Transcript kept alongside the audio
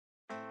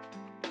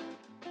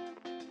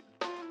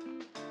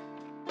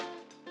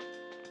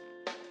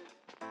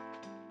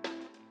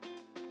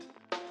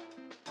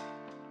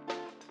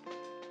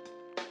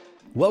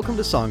Welcome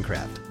to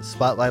Songcraft,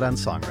 Spotlight on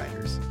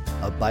Songwriters,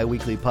 a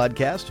bi-weekly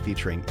podcast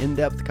featuring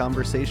in-depth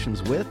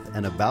conversations with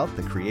and about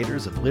the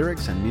creators of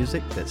lyrics and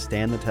music that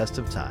stand the test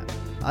of time.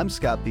 I'm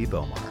Scott B.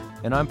 Bomar.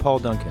 And I'm Paul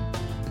Duncan.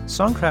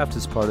 Songcraft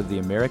is part of the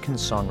American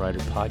Songwriter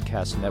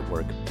Podcast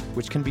Network,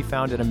 which can be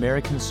found at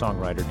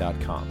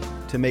americansongwriter.com.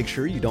 To make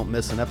sure you don't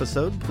miss an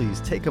episode, please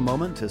take a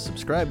moment to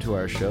subscribe to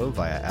our show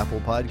via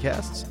Apple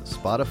Podcasts,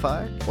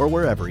 Spotify, or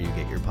wherever you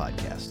get your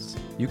podcasts.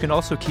 You can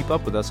also keep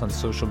up with us on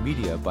social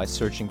media by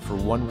searching for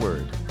one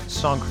word,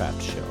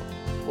 Songcraft Show,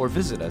 or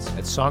visit us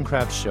at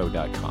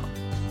songcraftshow.com.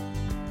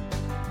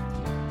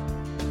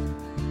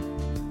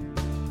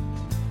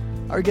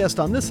 Our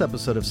guest on this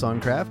episode of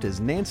Songcraft is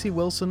Nancy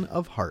Wilson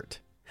of Heart.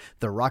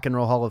 The Rock and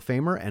Roll Hall of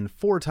Famer and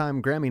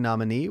four-time Grammy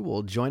nominee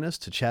will join us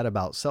to chat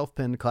about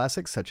self-penned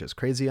classics such as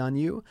Crazy on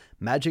You,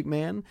 Magic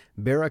Man,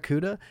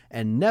 Barracuda,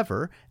 and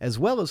Never, as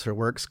well as her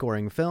work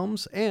scoring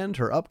films and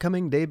her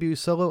upcoming debut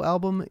solo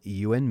album,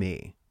 You and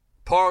Me.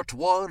 Part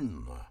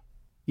 1.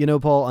 You know,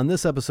 Paul, on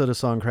this episode of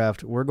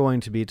Songcraft, we're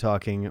going to be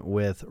talking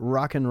with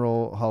Rock and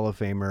Roll Hall of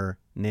Famer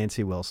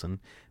Nancy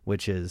Wilson,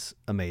 which is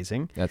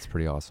amazing. That's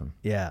pretty awesome.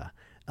 Yeah.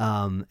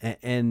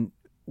 And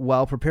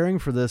while preparing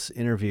for this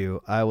interview,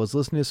 I was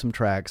listening to some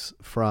tracks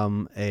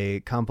from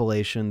a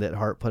compilation that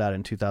Heart put out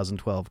in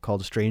 2012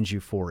 called Strange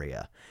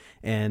Euphoria.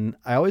 And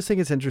I always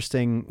think it's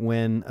interesting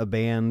when a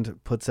band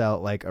puts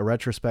out like a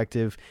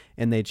retrospective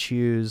and they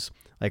choose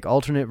like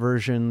alternate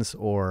versions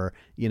or,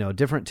 you know,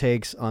 different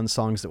takes on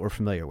songs that we're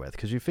familiar with.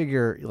 Because you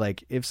figure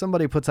like if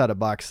somebody puts out a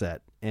box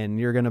set and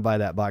you're going to buy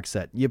that box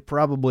set, you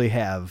probably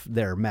have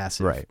their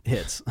massive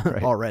hits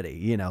already,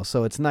 you know,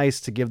 so it's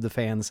nice to give the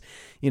fans,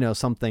 you know,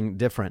 something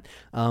different.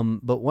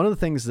 But one of the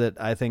things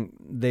that I think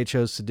they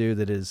chose to do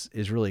that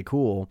is really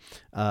cool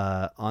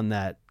on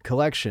that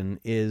collection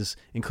is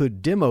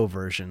include demo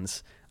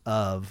versions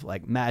of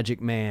like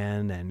Magic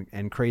Man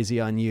and Crazy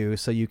on You.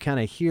 So you kind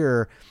of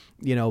hear,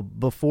 you know,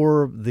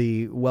 before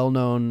the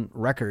well-known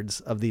records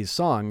of these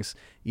songs,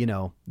 you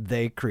know,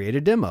 they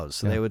created demos.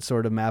 So they would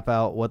sort of map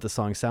out what the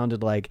song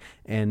sounded like.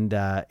 And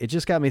it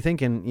just got me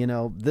thinking, you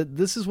know,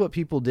 this is what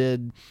people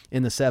did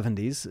in the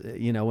 70s,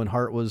 you know, when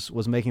Heart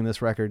was making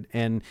this record.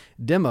 And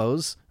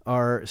demos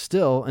are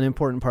still an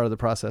important part of the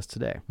process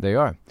today. They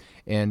are.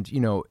 And, you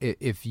know,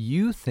 if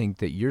you think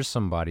that you're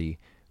somebody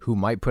who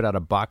might put out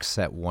a box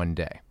set one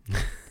day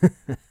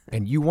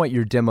and you want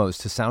your demos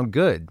to sound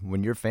good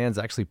when your fans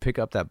actually pick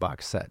up that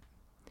box set,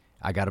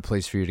 I got a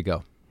place for you to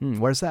go.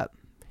 Where's that?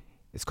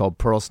 It's called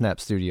Pearl Snap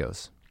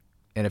Studios.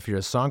 And if you're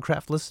a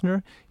Songcraft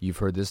listener, you've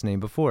heard this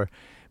name before.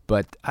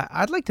 But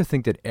I'd like to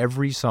think that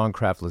every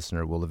Songcraft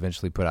listener will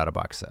eventually put out a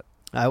box set.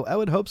 I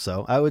would hope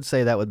so. I would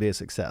say that would be a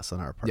success on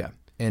our part. Yeah.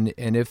 And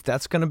if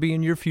that's going to be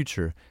in your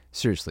future,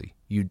 seriously,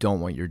 you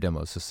don't want your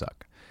demos to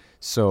suck.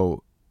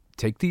 So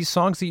take these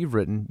songs that you've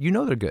written, you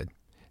know they're good.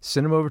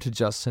 Send them over to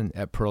Justin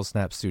at Pearl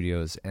Snap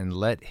Studios and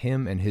let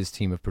him and his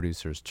team of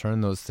producers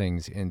turn those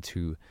things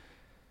into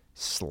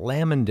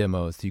slamming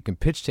demos that you can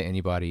pitch to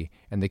anybody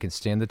and they can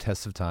stand the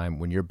test of time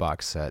when your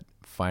box set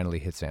finally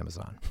hits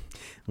Amazon.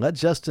 Let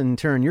Justin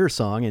turn your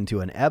song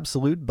into an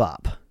absolute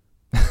bop.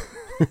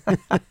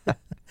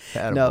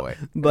 No,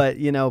 but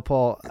you know,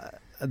 Paul,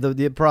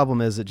 the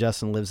problem is that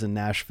Justin lives in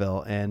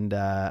Nashville and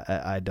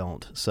I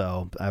don't,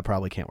 so I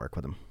probably can't work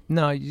with him.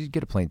 No, you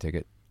get a plane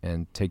ticket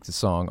and take the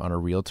song on a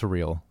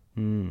reel-to-reel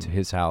to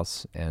his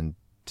house and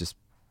just,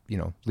 you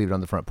know, leave it on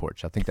the front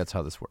porch. I think that's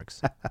how this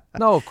works.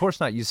 No, of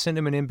course not. You send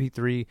him an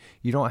MP3.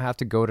 You don't have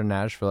to go to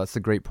Nashville. That's the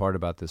great part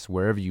about this.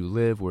 Wherever you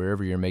live,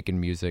 wherever you're making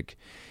music,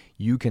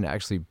 you can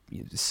actually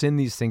send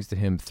these things to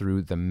him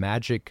through the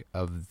magic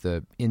of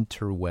the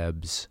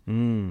interwebs.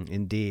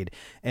 Indeed.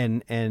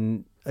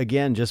 And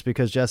again, just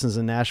because Justin's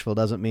in Nashville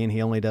doesn't mean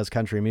he only does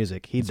country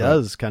music. He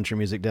does country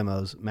music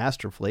demos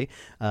masterfully.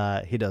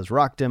 He does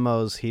rock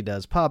demos. He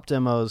does pop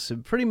demos.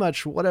 Pretty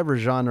much whatever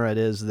genre it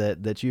is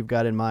that you've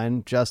got in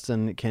mind,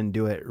 Justin can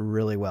do it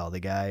really well. The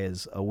guy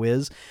is a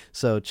whiz.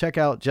 So check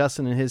out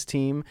Justin and his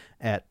team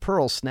at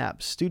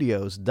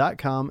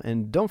pearlsnapstudios.com.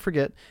 And don't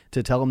forget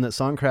to tell them that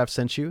Songcraft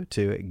sent you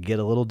to get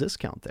a little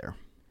discount there.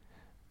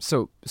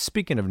 So,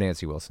 speaking of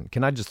Nancy Wilson,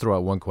 can I just throw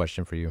out one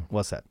question for you?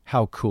 What's that?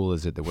 How cool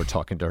is it that we're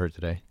talking to her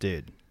today?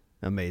 Dude,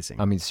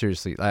 amazing. I mean,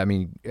 seriously. I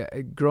mean,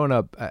 growing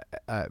up,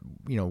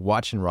 you know,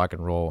 watching rock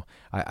and roll,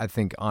 I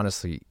think,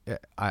 honestly,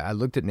 I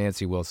looked at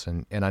Nancy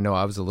Wilson, and I know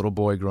I was a little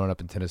boy growing up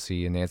in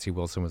Tennessee, and Nancy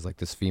Wilson was like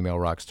this female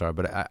rock star,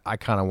 but I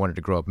kind of wanted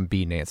to grow up and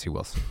be Nancy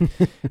Wilson.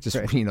 Just,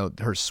 right. You know,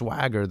 her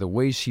swagger, the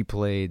way she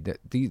played,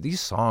 these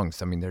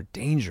songs, I mean, they're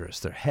dangerous,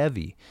 they're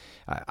heavy.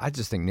 I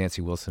just think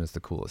Nancy Wilson is the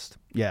coolest.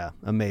 Yeah,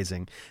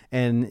 amazing.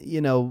 And,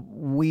 you know,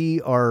 we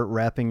are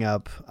wrapping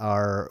up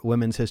our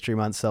Women's History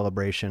Month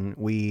celebration.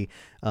 We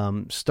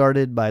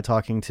started by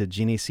talking to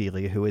Jeannie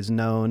Seely, who is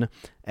known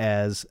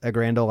as a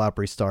Grand Ole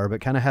Opry star,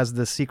 but kind of has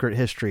this secret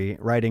history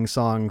writing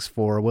songs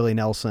for Willie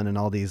Nelson and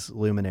all these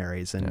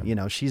luminaries. And, you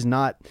know, she's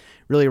not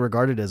really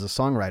regarded as a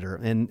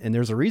songwriter. And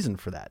there's a reason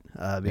for that,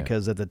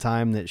 because at the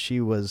time that she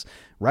was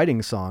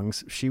writing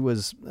songs, she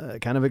was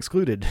kind of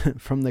excluded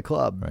from the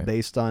club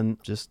based on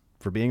just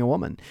for being a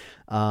woman.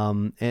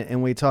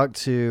 And we talked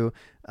to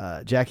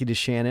Jackie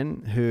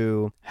DeShannon,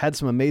 who had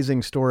some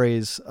amazing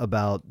stories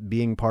about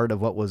being part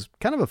of what was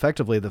kind of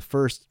effectively the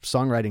first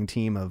songwriting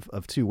team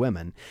of two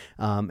women,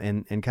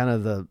 and kind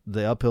of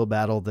the uphill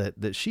battle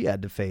that she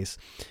had to face.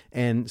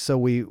 And so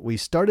we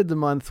started the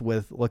month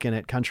with looking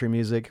at country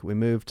music. We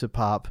moved to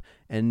pop,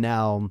 and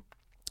now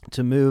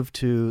to move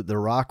to the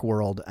rock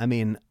world. I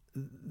mean,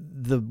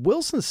 the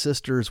Wilson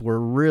sisters were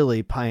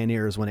really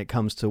pioneers when it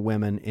comes to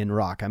women in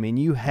rock. I mean,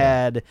 you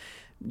had,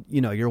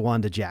 your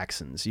Wanda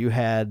Jacksons, you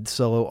had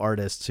solo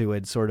artists who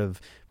had sort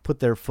of put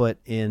their foot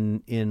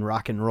in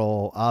rock and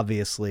roll,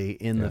 obviously,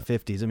 in the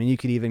 50s. I mean, you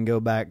could even go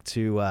back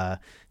to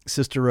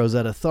Sister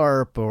Rosetta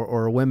Tharpe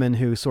or women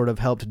who sort of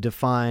helped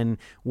define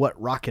what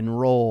rock and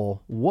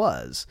roll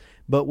was.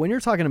 But when you're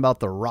talking about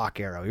the rock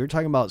era, you're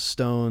talking about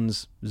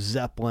Stones,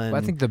 Zeppelin.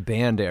 Well, I think the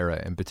band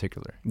era in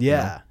particular.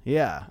 Yeah,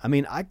 yeah. I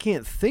mean, I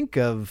can't think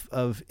of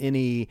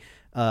any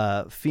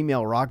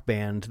female rock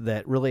band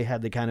that really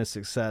had the kind of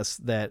success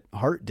that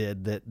Heart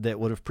did that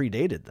would have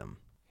predated them.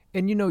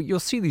 And, you'll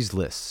see these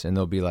lists and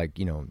they'll be like,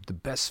 the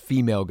best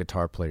female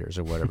guitar players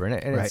or whatever.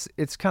 And Right.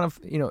 it's kind of,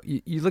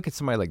 you look at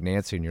somebody like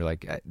Nancy and you're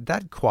like,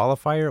 that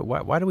qualifier,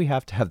 why do we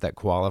have to have that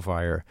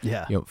qualifier,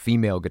 Yeah.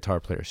 female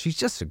guitar player? She's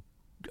just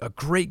a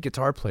great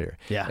guitar player.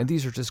 Yeah. And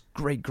these are just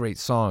great, great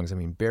songs. I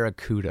mean,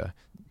 Barracuda,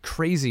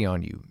 Crazy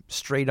on You,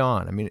 Straight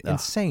On. I mean,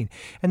 insane.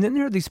 And then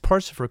there are these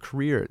parts of her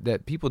career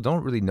that people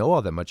don't really know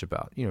all that much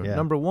about.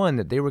 Number one,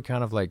 that they were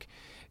kind of like,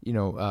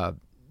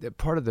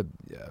 part of the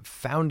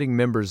founding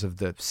members of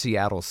the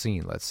Seattle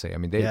scene, let's say. I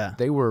mean,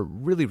 they were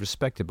really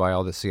respected by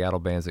all the Seattle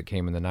bands that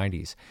came in the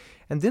 90s.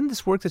 And then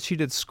this work that she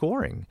did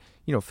scoring,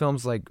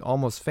 films like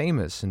Almost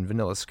Famous and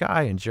Vanilla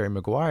Sky and Jerry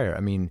Maguire. I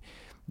mean,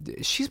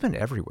 she's been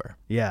everywhere.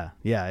 Yeah,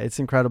 it's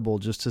incredible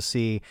just to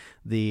see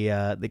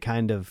the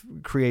kind of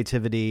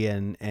creativity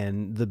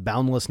and the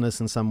boundlessness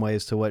in some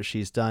ways to what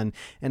she's done.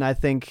 And I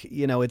think,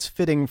 it's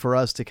fitting for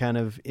us to kind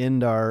of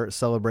end our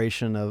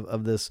celebration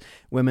of this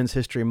Women's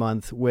History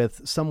Month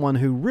with someone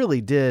who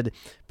really did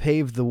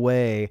pave the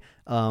way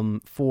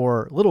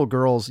for little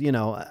girls.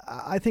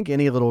 I think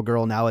any little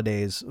girl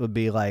nowadays would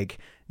be like,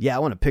 yeah, I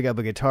want to pick up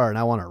a guitar and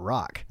I want to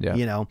rock.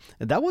 Yeah.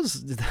 That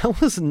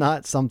was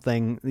not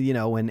something,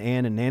 when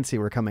Ann and Nancy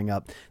were coming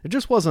up, there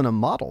just wasn't a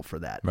model for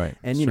that. Right.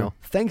 And,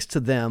 thanks to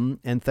them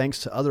and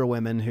thanks to other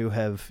women who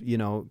have,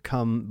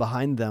 come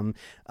behind them,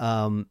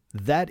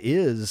 that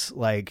is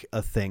like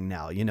a thing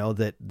now,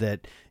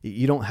 that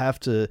you don't have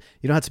to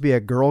be a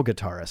girl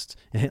guitarist.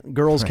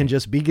 Girls can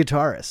just be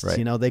guitarists.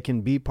 Right. They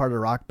can be part of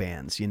rock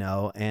bands,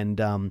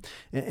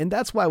 and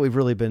that's why we've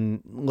really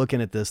been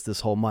looking at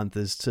this whole month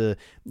is to,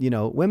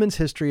 Women's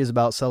history is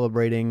about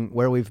celebrating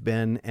where we've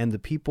been and the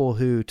people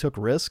who took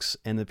risks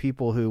and the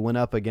people who went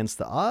up against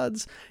the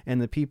odds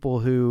and the people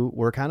who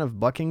were kind of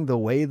bucking the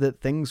way that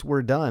things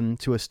were done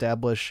to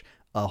establish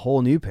a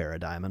whole new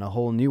paradigm and a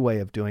whole new way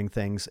of doing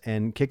things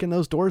and kicking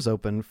those doors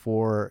open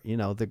for,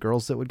 the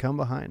girls that would come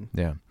behind.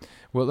 Yeah.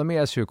 Well, let me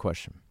ask you a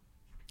question.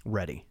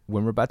 Ready.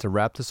 When we're about to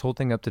wrap this whole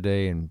thing up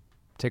today and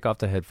take off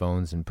the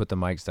headphones and put the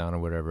mics down or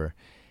whatever,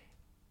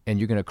 and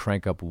you're going to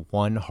crank up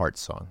one Heart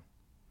song,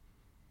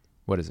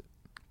 what is it?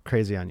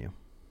 Crazy on You.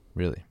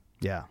 Really?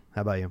 Yeah.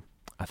 How about you?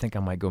 I think I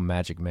might go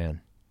Magic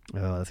Man.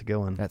 Oh, that's a good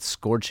one. That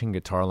scorching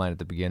guitar line at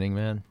the beginning,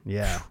 man.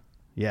 Yeah.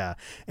 Yeah.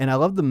 And I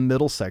love the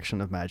middle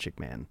section of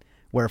Magic Man,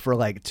 where for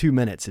like 2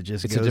 minutes it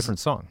just It's goes, a different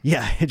song.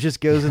 Yeah, it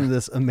just goes into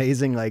this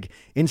amazing like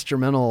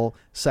instrumental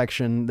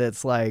section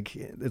that's like,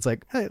 it's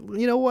like, hey,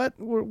 you know what?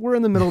 We're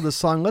in the middle of this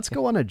song. Let's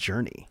go on a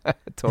journey.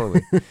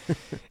 Totally.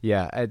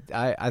 Yeah,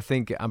 I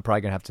think I'm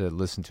probably gonna have to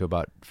listen to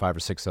about 5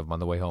 or 6 of them on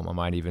the way home. I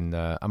might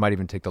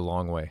even take the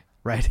long way.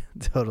 Right.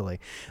 Totally.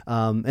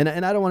 And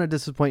I don't want to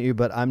disappoint you,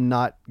 but I'm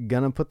not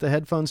going to put the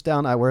headphones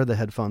down. I wear the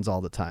headphones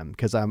all the time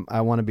because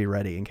I want to be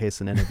ready in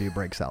case an interview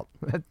breaks out.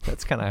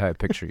 That's kind of how I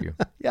picture you.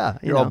 Yeah.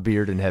 You're all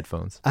beard and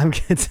headphones. I'm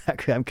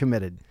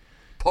committed.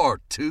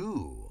 Part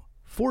 2.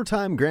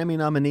 4-time Grammy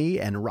nominee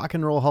and Rock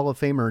and Roll Hall of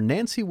Famer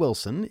Nancy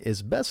Wilson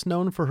is best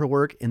known for her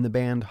work in the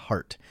band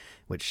Heart,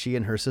 which she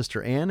and her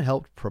sister Ann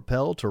helped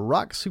propel to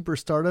rock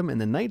superstardom in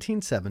the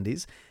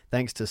 1970s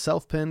thanks to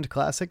self-penned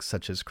classics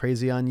such as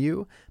Crazy on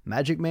You,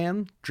 Magic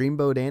Man,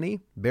 Dreamboat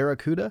Annie,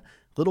 Barracuda,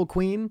 Little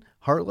Queen,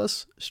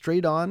 Heartless,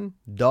 Straight On,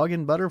 Dog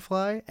and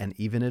Butterfly, and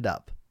Even It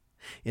Up.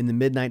 In the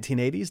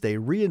mid-1980s, they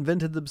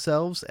reinvented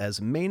themselves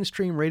as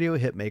mainstream radio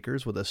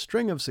hitmakers with a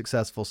string of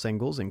successful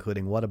singles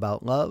including What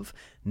About Love,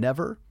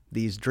 Never,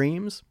 These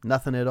Dreams,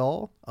 Nothing at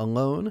All,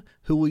 Alone,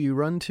 Who Will You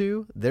Run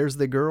To, There's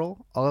the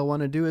Girl, All I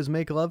Want to Do Is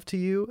Make Love to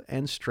You,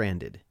 and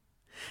Stranded.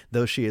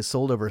 Though she has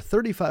sold over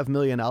 35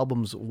 million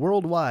albums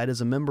worldwide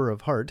as a member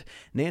of Heart,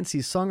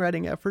 Nancy's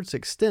songwriting efforts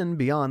extend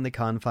beyond the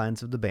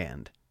confines of the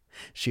band.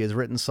 She has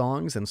written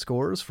songs and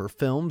scores for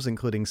films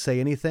including Say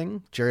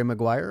Anything, Jerry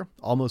Maguire,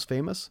 Almost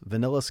Famous,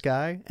 Vanilla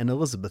Sky, and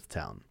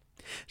Elizabethtown.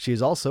 She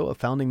is also a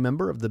founding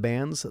member of the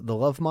bands The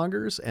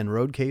Lovemongers and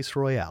Roadcase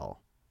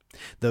Royale.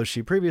 Though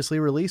she previously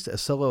released a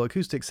solo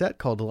acoustic set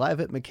called Live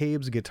at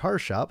McCabe's Guitar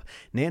Shop,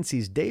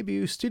 Nancy's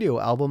debut studio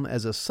album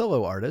as a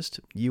solo artist,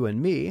 You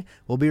and Me,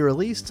 will be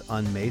released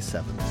on May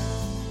 7th.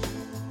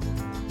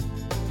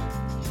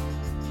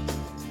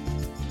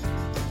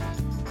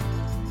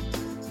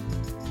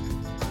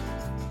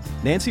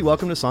 Nancy,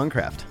 welcome to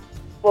Songcraft.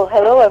 Well,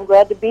 hello, I'm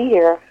glad to be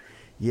here.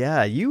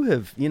 Yeah,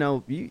 you've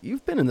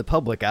been in the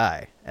public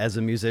eye as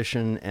a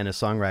musician and a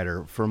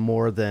songwriter for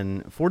more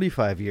than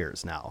 45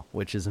 years now,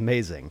 which is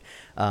amazing.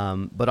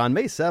 But on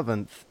May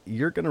 7th,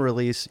 you're going to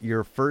release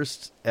your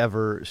first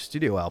ever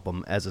studio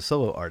album as a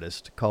solo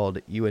artist called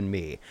You and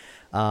Me.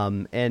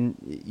 And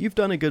you've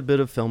done a good bit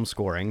of film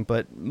scoring,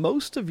 but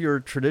most of your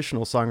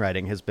traditional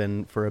songwriting has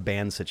been for a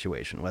band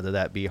situation, whether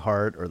that be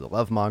Heart or the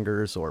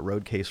Lovemongers or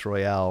Roadcase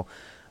Royale.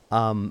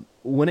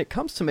 When it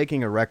comes to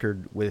making a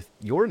record with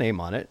your name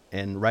on it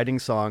and writing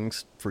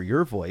songs for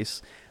your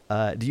voice,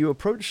 do you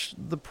approach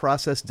the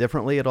process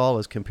differently at all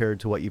as compared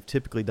to what you've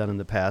typically done in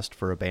the past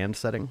for a band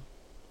setting?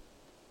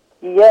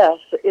 Yes,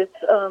 it's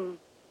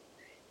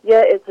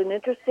an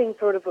interesting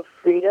sort of a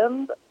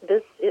freedom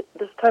this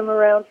time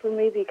around for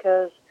me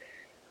because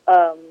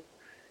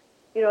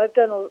I've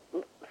done a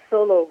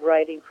solo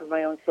writing for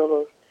my own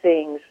solo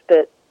things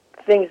that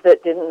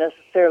didn't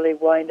necessarily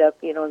wind up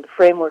in the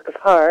framework of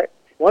Heart.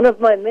 One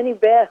of my many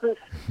bands.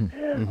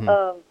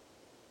 Mm-hmm.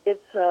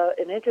 It's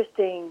an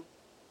interesting,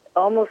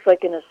 almost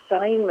like an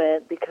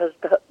assignment because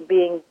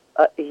being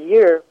a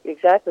year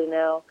exactly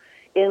now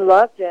in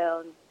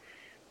lockdown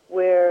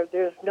where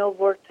there's no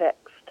vortex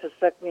to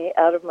suck me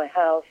out of my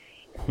house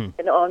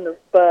and on the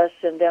bus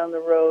and down the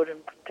road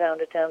and from town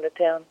to town to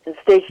town and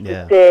stage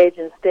to stage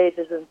and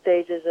stages and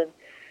stages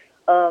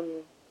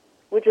and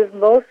which is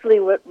mostly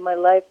what my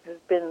life has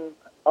been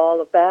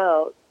all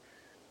about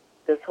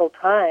this whole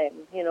time,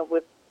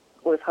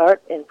 with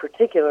Heart in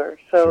particular.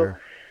 So,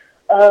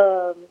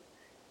 sure.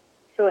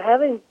 So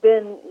having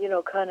been,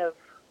 kind of,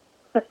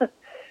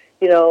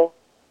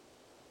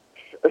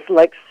 it's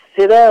like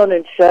sit down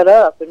and shut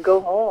up and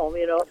go home,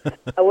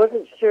 I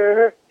wasn't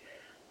sure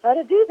how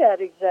to do that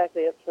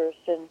exactly at first.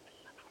 And,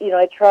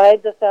 I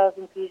tried the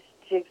 1,000-piece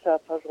jigsaw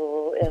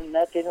puzzle, and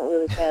that didn't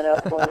really pan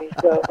out for me.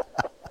 So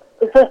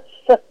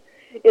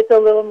it's a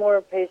little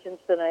more patience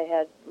than I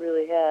had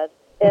really had.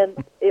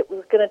 And it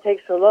was going to take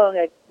so long,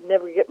 I'd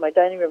never get my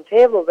dining room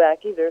table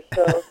back either.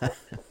 So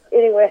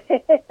anyway,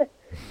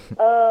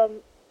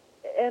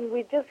 and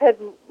we just had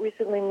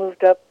recently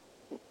moved up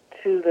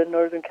to the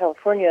Northern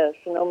California,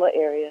 Sonoma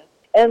area.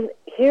 And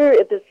here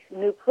at this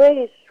new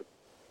place,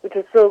 which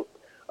is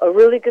a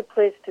really good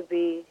place to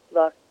be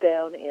locked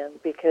down in,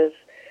 because,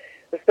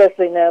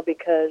 especially now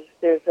because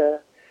there's a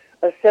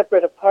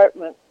separate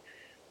apartment,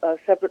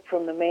 separate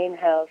from the main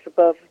house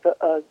above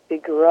the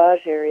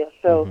garage area.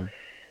 So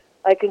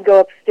I can go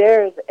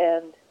upstairs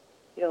and,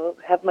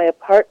 have my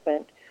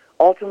apartment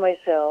all to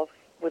myself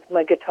with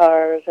my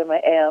guitars and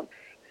my amps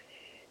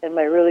and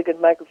my really good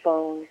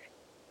microphones.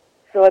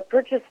 So I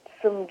purchased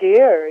some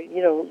gear,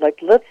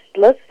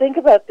 let's think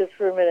about this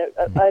for a minute.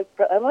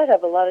 I might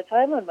have a lot of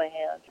time on my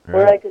hands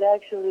where I could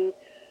actually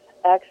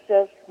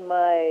access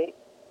my,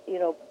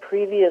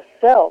 previous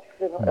self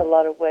in a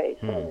lot of ways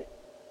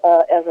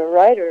as a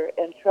writer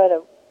and try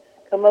to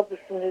come up with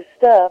some new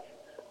stuff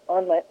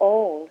on my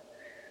own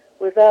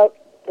without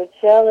the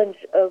challenge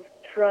of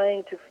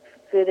trying to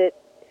fit it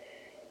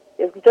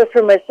just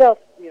for myself,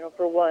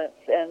 for once,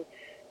 and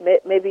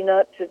maybe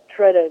not to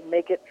try to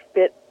make it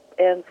fit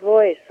Anne's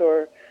voice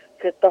or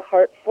fit the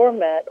Heart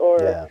format or,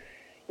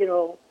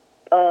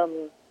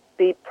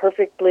 be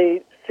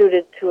perfectly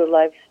suited to a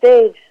live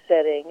stage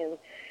setting and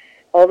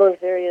all those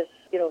various,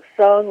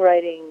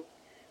 songwriting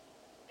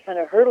kind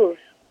of hurdles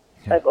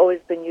I've always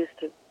been used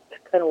to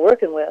kind of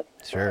working with.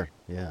 Sure,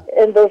 yeah.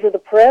 And those are the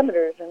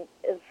parameters, and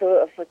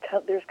so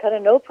there's kind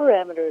of no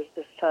parameters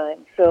this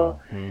time. So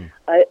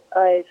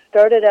I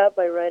started out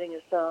by writing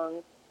a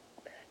song,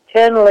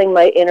 channeling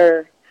my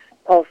inner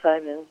Paul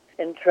Simon,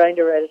 and trying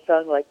to write a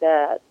song like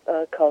that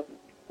called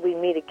We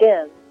Meet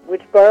Again,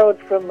 which borrowed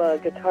from a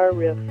guitar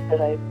riff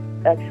that I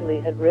actually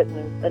had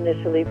written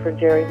initially for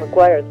Jerry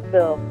Maguire's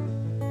film.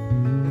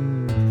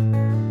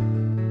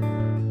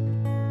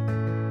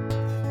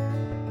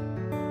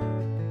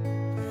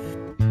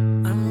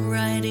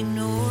 Riding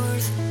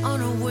north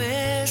on a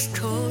West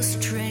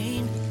Coast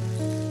train,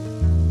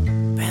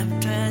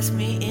 baptize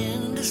me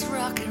in this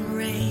rock and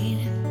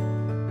rain.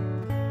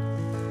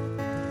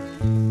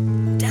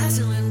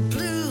 Dazzling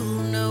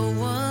blue, no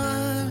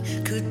one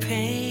could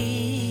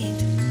paint.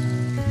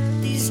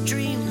 These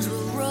dreams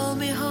will roll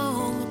me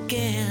home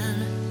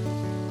again.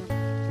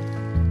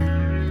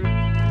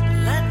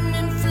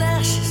 Lightning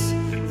flashes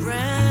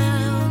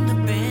round the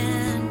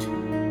bend.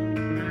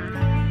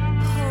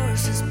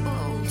 Horses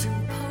bolt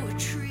and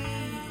poetry.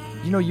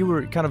 You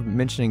were kind of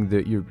mentioning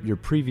your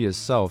previous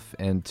self,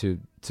 and to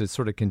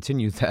sort of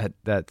continue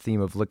that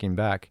theme of looking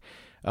back.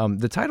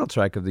 The title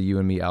track of the You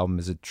and Me album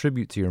is a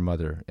tribute to your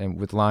mother, and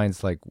with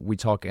lines like "We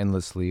talk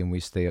endlessly and we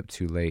stay up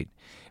too late."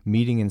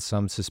 meeting in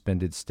some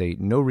suspended state.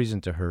 No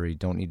reason to hurry.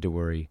 Don't need to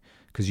worry,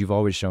 because you've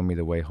always shown me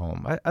the way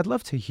home. I'd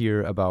love to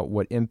hear about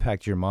what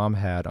impact your mom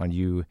had on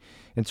you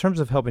in terms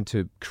of helping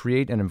to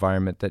create an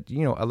environment that,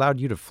 allowed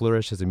you to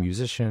flourish as a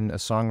musician, a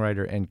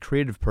songwriter, and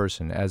creative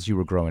person as you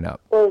were growing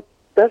up. Well,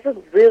 that's a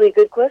really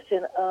good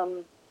question.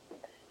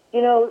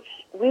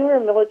 We were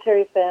a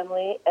military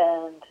family,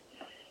 and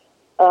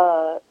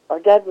our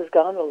dad was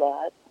gone a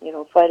lot,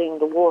 fighting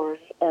the wars,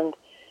 and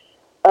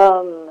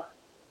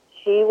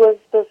she was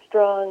the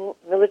strong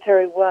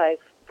military wife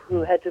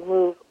who had to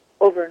move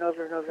over and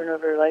over and over and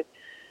over, like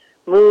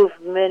move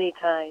many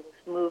times,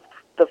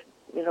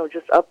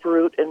 just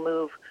uproot and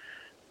move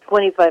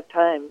 25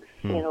 times,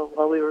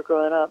 while we were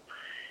growing up,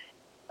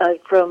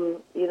 from,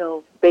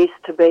 base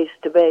to base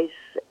to base,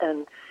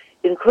 and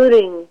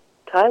including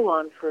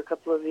Taiwan for a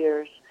couple of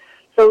years.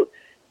 So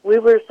we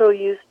were so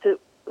used to,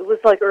 it was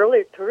like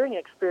early touring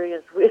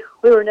experience. We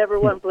were never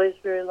one place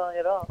very long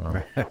at all.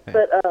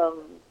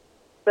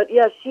 But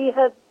yeah, she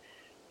had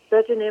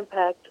such an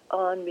impact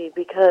on me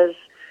because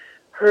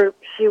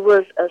she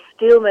was a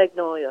steel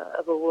magnolia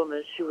of a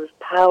woman. She was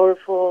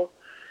powerful.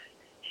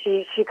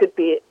 She could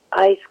be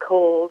ice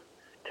cold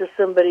to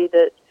somebody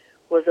that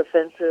was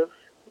offensive,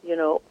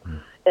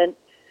 and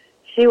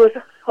she was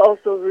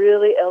also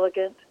really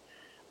elegant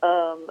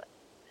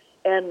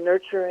and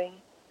nurturing.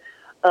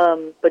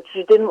 But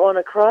you didn't want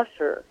to cross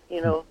her,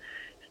 You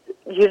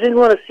didn't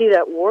want to see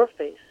that war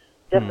face.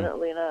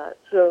 Definitely not.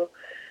 So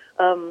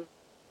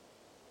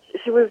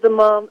she was the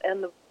mom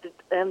and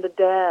the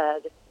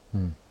dad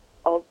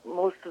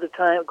most of the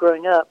time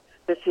growing up,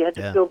 that she had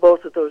to fill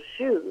both of those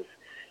shoes.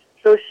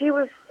 So she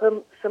was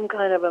some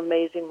kind of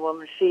amazing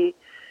woman. She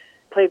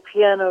played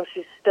piano.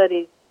 She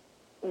studied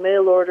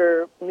mail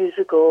order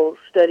musical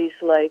studies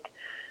like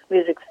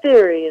music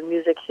theory and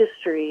music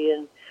history,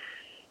 and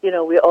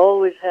we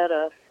always had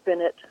a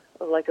spinet,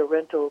 like a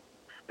rental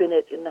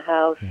spinet, in the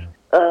house.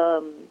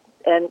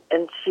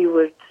 And she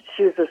was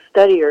a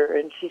studier,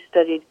 and she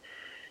studied,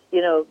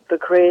 the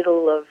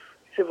cradle of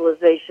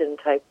civilization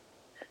type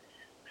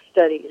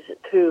studies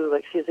too.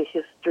 Like, she's a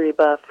history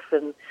buff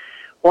and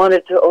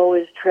wanted to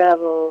always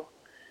travel,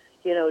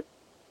 to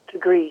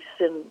Greece,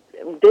 and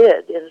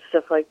did, and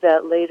stuff like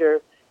that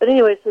later. But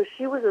anyway, so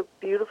she was a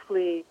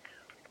beautifully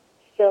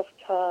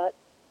self-taught,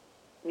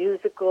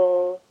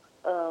 musical,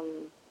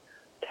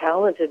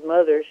 talented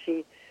mother.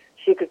 She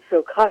could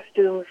sew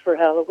costumes for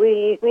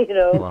Halloween,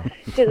 Wow.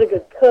 She's a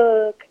good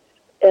cook.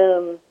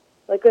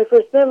 Like, my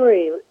first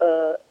memory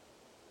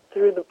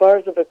through the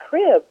bars of a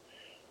crib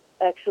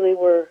actually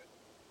were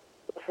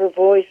her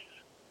voice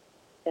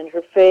and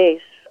her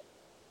face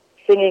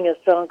singing a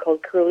song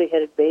called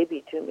Curly-Headed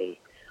Baby to me,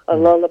 a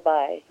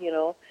lullaby,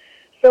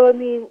 So, I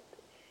mean,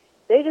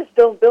 they just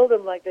don't build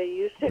them like they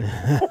used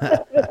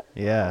to.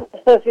 Yeah.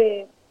 I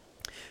mean,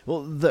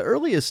 well, the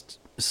earliest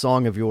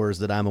song of yours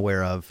that I'm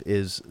aware of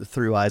is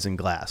Through Eyes and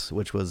Glass,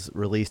 which was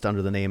released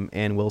under the name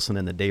Ann Wilson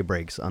and the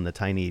Daybreaks on the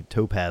Tiny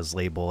Topaz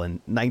label in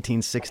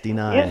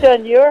 1969. You've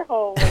done your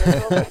homework.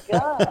 Oh, my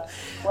God.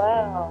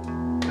 Wow.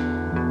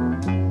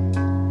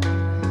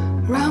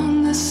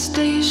 Round the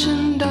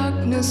station,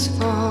 darkness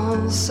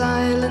falls,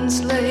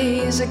 silence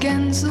lays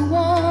against the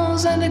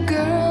walls, and a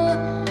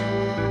girl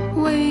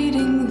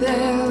waiting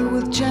there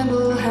with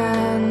gentle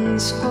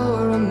hands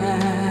for a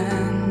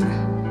man.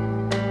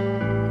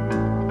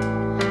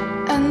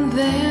 And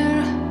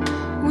there,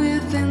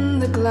 within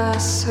the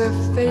glass, her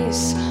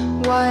face,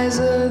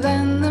 wiser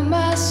than the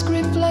mask,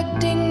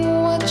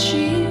 reflecting what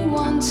she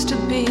wants to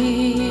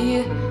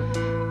be,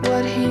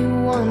 what he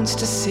wants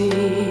to see.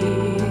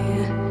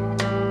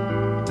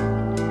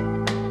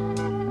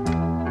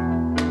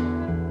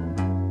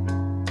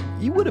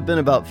 You would have been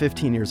about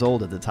 15 years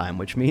old at the time,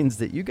 which means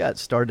that you got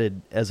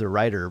started as a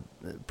writer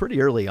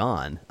pretty early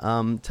on.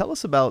 Tell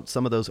us about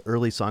some of those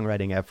early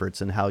songwriting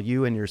efforts and how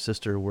you and your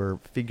sister were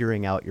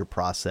figuring out your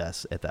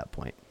process at that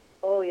point.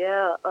 Oh,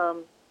 yeah.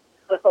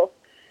 Well,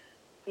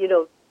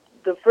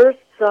 the first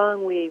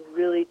song we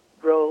really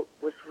wrote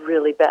was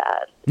really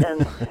bad.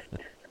 And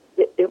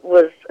it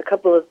was a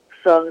couple of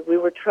songs. We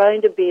were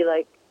trying to be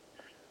like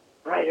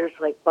writers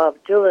like Bob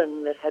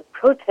Dylan that had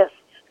protests,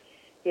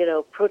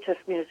 protest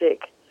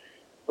music.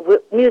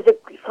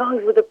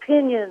 Songs with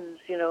opinions,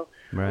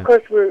 Right. Of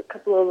course, we're a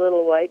couple of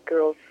little white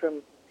girls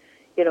from,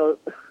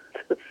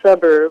 the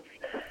suburbs,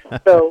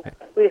 so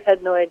we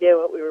had no idea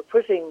what we were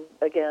pushing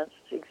against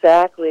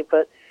exactly,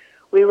 but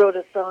we wrote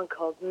a song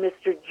called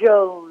Mr.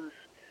 Jones,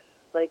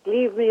 like,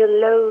 leave me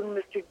alone,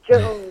 Mr.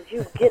 Jones,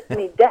 you get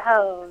me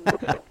down,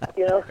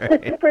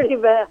 Right. Pretty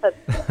bad.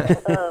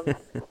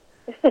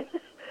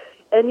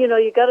 And,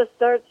 you got to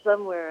start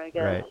somewhere, I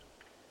guess. Right.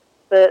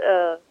 But,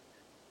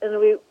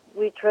 and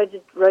we tried to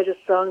write a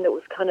song that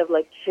was kind of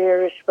like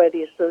cherished by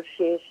the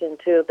association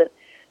too.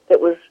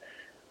 That was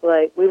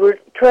like, we were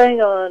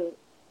trying on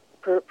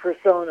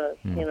personas,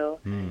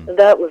 and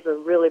that was a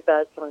really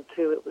bad song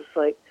too. It was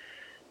like,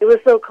 it was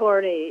so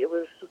corny. It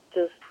was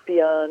just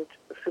beyond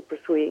super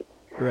sweet.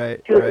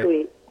 Right. Too right.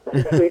 sweet.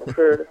 Too sweet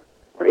for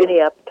any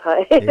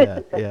appetite.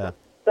 Yeah.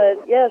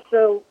 But yeah,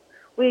 so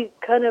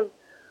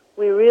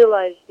we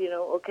realized,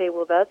 okay,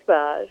 well, that's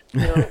bad.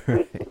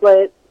 We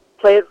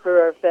play it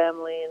for our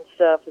family and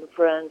stuff and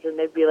friends, and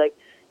they'd be like,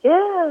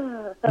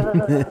 yeah.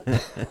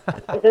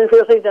 And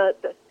really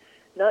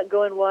not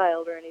going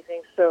wild or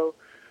anything. So,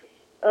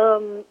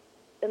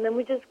 and then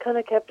we just kind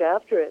of kept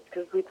after it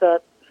because we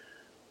thought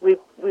we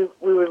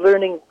were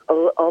learning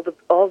all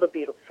the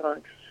Beatles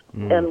songs,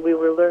 and we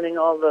were learning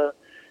all the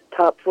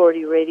top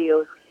 40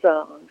 radio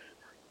songs,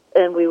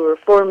 and we were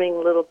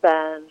forming little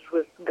bands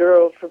with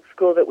girls from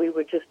school that we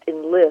would just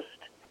enlist.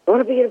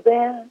 Want to be in a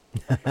band?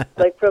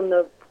 Like from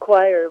the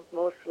choir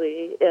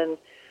mostly, and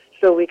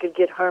so we could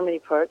get harmony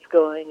parts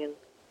going, and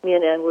me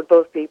and Ann would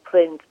both be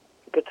playing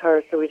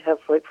guitar, so we'd have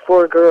like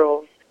 4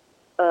 girls,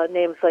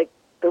 names like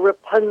the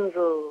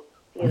Rapunzel,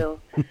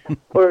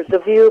 or the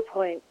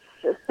Viewpoints.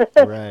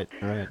 Right.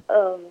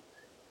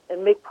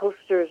 And make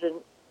posters,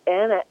 and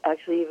Ann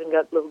actually even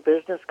got little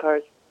business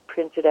cards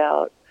printed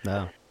out,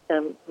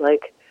 and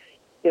like,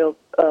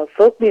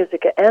 folk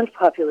music and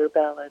popular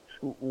ballads.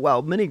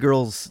 Well, many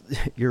girls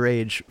your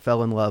age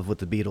fell in love with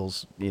the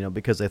Beatles,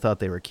 because they thought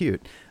they were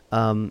cute.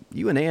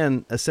 You and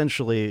Ann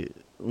essentially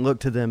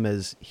looked to them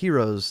as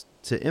heroes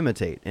to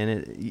imitate,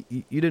 and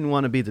you didn't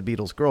want to be the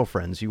Beatles'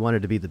 girlfriends. You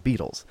wanted to be the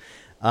Beatles.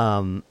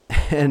 And,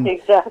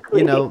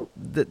 exactly.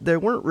 There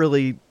weren't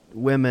really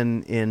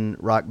women in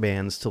rock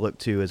bands to look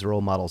to as role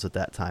models at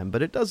that time,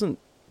 but it doesn't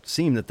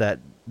seem that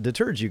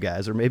deterred you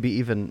guys, or maybe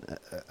even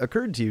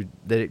occurred to you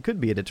that it could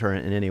be a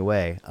deterrent in any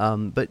way.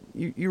 But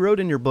you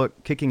wrote in your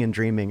book, Kicking and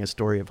Dreaming, A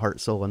Story of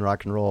Heart, Soul, and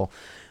Rock and Roll,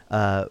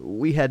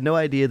 we had no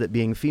idea that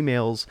being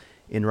females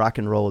in rock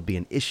and roll would be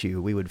an issue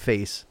we would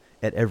face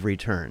at every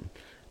turn.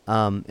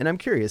 And I'm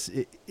curious,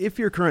 if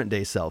your current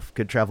day self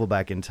could travel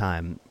back in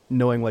time,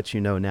 knowing what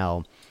you know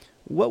now,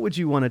 what would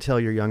you want to tell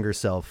your younger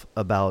self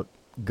about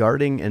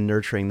guarding and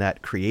nurturing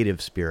that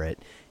creative spirit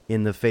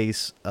in the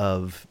face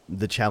of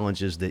the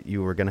challenges that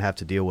you were going to have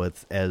to deal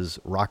with as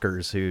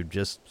rockers who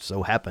just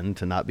so happen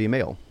to not be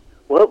male?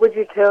 What would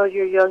you tell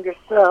your younger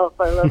self?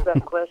 I love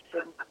that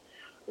question.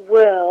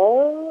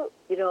 Well,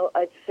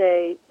 I'd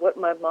say what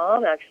my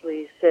mom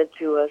actually said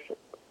to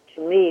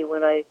me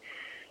when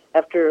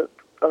after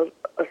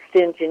a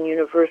stint in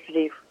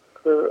university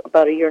for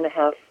about a year and a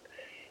half,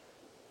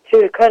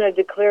 to kind of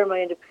declare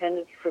my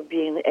independence for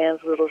being Ann's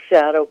little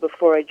shadow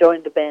before I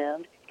joined the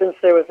band. Since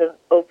there was an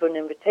open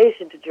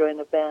invitation to join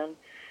the band,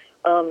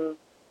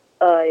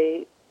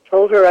 I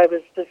told her I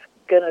was just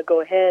going to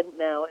go ahead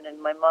now, and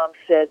then my mom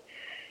said,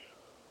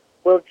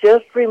 well,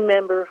 just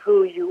remember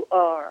who you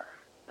are.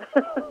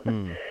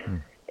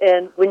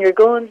 And when you're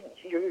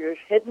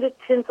heading to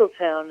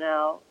Tinseltown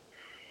now,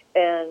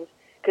 and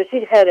because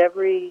she'd had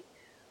every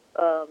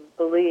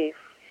belief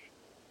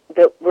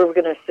that we were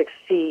going to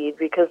succeed,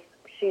 because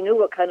she knew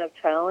what kind of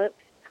talent,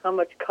 how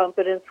much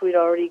competence we'd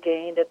already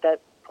gained at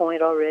that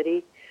point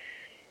already,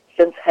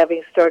 since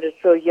having started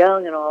so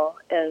young and all.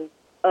 And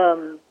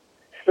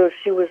so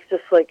she was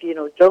just like,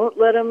 don't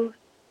let them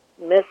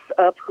mess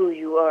up who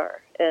you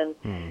are. And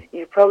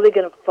you're probably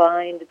going to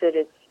find that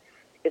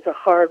it's a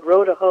hard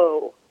row to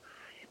hoe.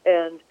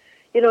 And,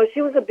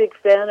 she was a big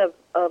fan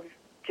of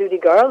Judy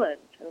Garland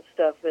and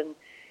stuff. And,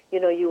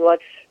 you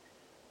watch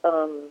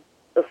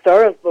A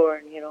Star is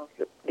Born,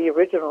 the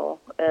original.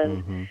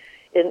 And,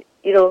 and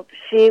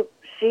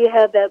she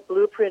had that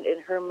blueprint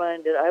in her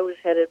mind that I was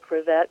headed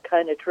for that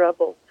kind of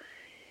trouble.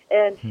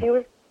 And she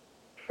was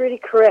pretty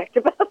correct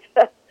about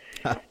that.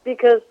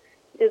 Because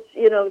it's,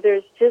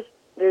 there's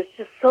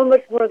just so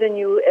much more than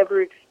you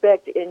ever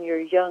expect in your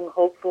young,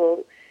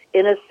 hopeful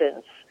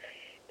innocence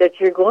that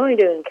you're going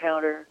to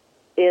encounter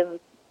in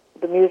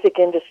the music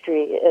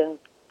industry. And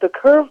the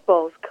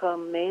curveballs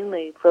come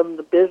mainly from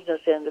the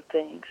business end of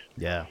things.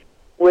 Yeah.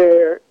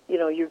 Where,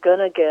 you're going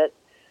to get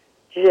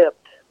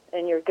gypped,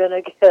 and you're going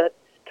to get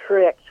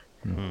tricked,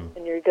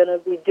 and you're going to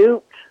be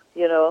duped,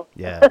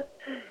 Yeah.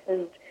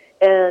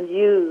 and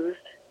used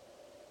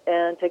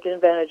and taken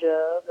advantage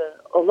of, and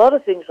a lot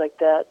of things like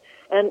that.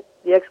 And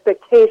the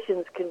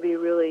expectations can be a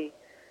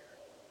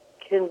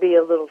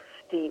little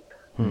steep.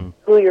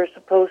 Who you're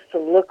supposed to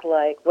look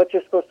like, what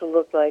you're supposed to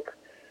look like,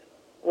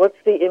 what's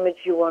the image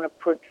you want to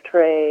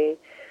portray.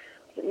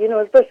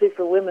 Especially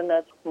for women,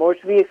 that's more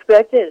to be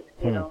expected,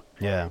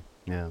 Yeah.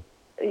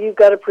 You've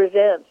got to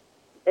present.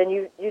 And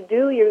you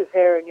do your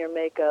hair and your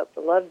makeup. A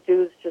lot of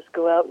dudes just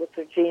go out with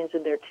their jeans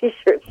and their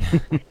T-shirts.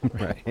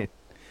 Right.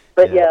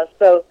 But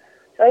so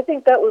I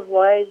think that was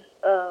wise,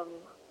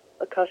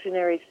 a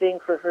cautionary thing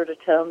for her to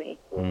tell me.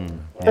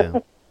 Yeah.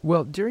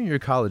 Well, during your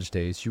college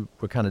days, you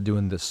were kind of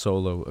doing this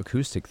solo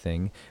acoustic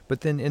thing,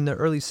 but then in the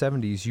early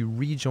 70s, you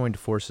rejoined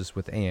forces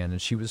with Ann,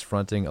 and she was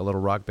fronting a little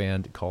rock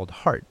band called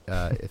Heart,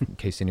 in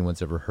case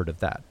anyone's ever heard of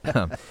that.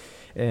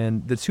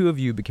 And the two of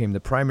you became the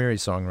primary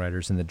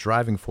songwriters and the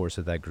driving force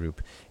of that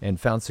group, and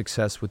found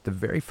success with the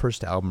very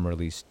first album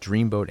released,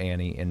 Dreamboat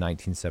Annie, in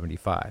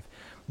 1975.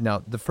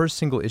 Now, the first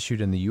single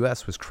issued in the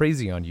U.S. was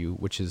Crazy on You,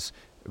 which is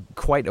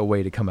quite a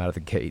way to come out of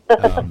the gate.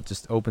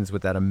 Just opens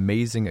with that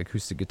amazing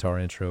acoustic guitar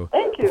intro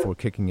before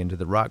kicking into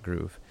the rock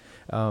groove.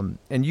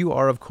 And you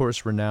are, of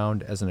course,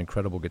 renowned as an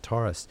incredible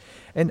guitarist.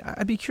 And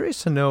I'd be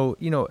curious to know,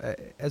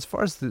 as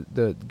far as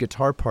the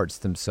guitar parts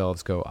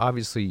themselves go,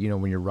 obviously,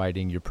 when you're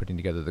writing, you're putting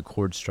together the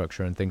chord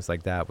structure and things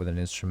like that with an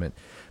instrument.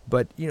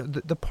 But,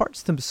 the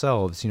parts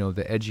themselves,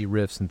 the edgy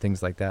riffs and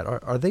things like that,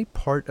 are they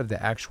part of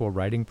the actual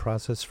writing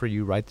process for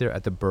you right there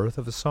at the birth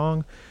of a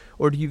song?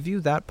 Or do you view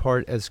that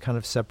part as kind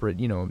of separate,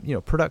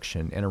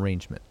 production and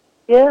arrangement?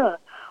 Yeah.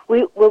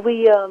 We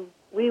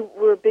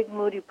were big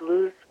Moody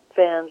Blues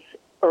fans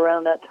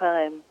around that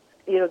time.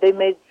 They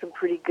made some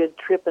pretty good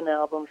trippin'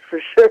 albums for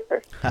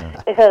sure.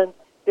 And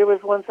there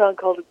was one song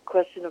called A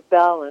Question of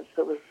Balance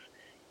that was,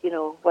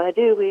 why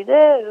do we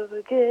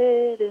never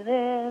get an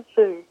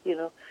answer,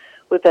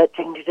 with that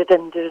ting,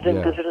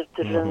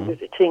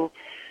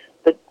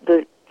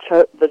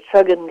 the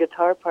chugging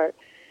guitar part.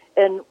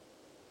 And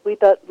we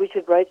thought we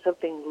should write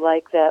something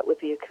like that with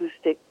the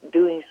acoustic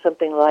doing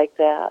something like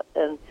that.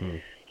 And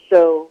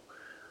so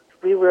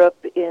we were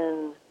up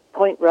in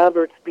Point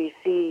Roberts,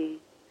 BC,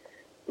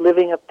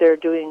 living up there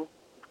doing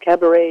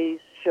cabaret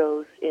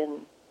shows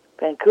in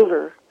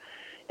Vancouver.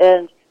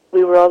 And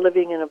we were all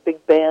living in a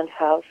big band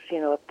house,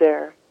 up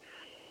there.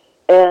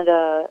 And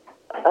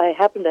I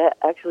happened to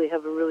actually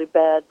have a really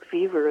bad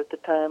fever at the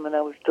time, and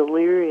I was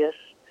delirious.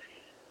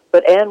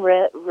 But Anne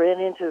ran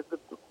into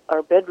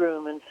our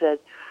bedroom and said,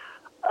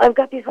 I've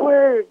got these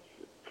words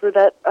for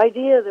that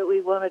idea that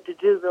we wanted to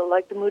do,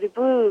 like the Moody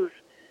Blues.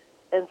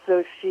 And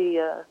so she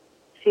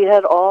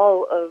had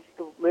all of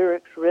the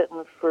lyrics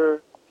written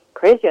for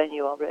Crazy on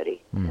You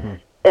already. Mm-hmm.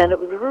 And it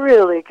was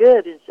really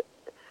good.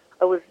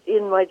 I was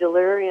in my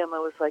delirium. I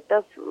was like,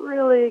 that's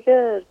really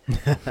good.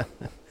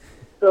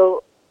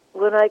 So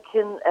when I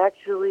can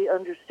actually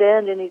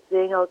understand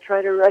anything, I'll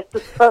try to write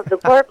the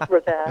parts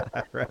for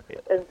that. Right.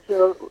 And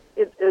so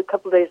a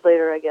couple of days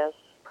later, I guess,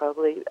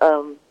 probably,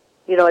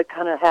 I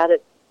kind of had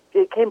it.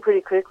 It came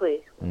pretty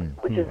quickly,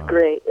 which is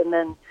great. And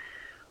then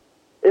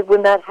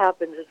when that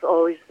happens, it's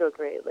always so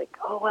great. Like,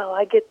 oh, well,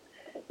 I get,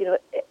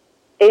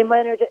 A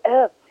minor to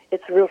F.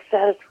 It's a real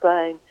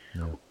satisfying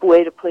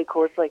way to play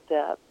chords like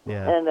that.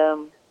 Yeah.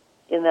 And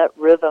in that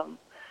rhythm.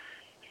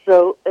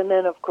 So, and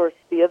then, of course,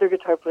 the other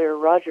guitar player,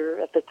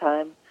 Roger, at the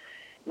time,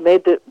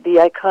 made the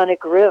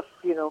iconic riff,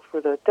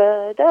 for the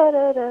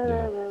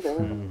da-da-da-da-da-da,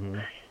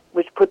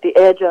 which put the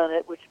edge on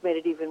it, which made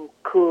it even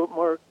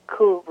more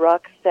cool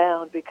rock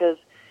sound, because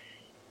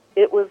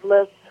it was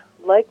less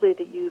likely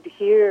that you'd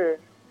hear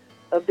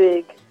a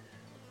big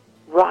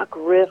rock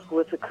riff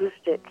with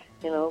acoustic,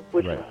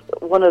 which is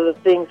one of the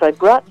things I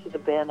brought to the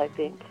band, I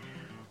think,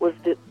 was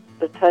the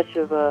touch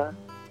of a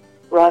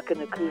rock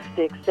and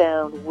acoustic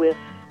sound with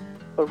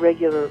a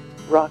regular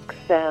rock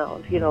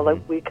sound,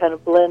 like we kind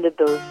of blended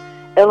those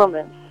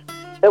elements.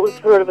 That was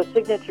sort of a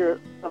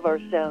signature of our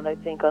sound, I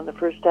think, on the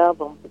first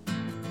album.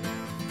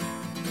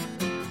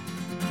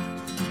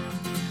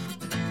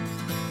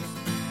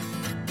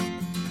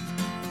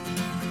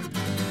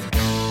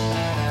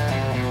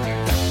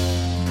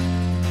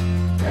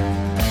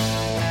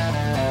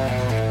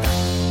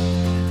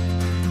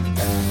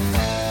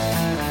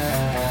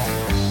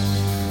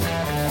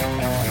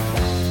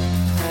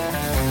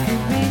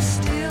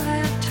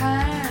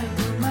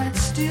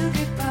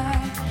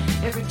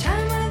 Every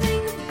time I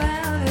think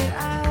about it,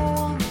 I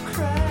want to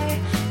cry.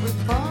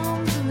 With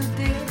bombs and the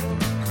devil,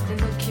 and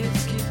the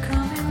kids keep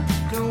coming.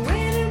 No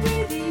way to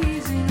breathe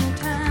easy, no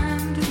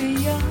time to be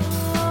young.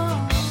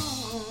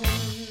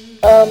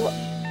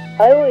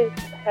 I always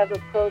have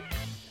approached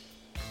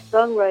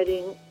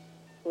songwriting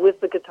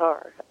with the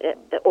guitar,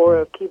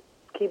 or a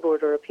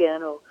keyboard or a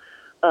piano.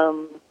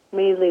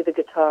 Mainly the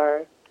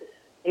guitar,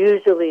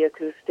 usually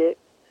acoustic.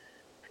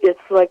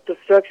 It's like the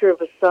structure of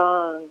a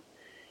song.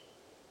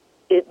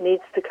 It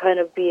needs to kind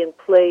of be in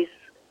place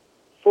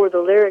for the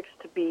lyrics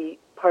to be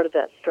part of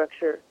that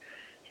structure.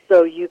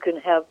 So you can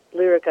have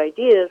lyric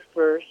ideas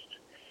first,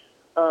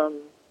 or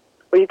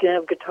you can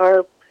have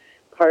guitar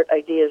part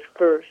ideas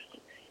first.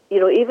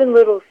 Even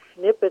little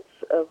snippets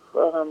of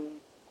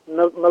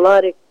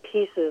melodic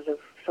pieces of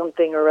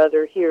something or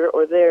other here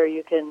or there,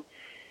 you can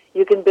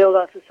build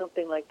off of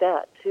something like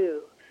that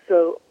too.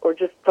 So, or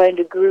just find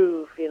a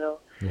groove,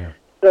 Yeah.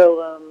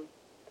 So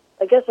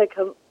I guess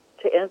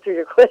to answer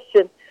your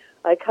question,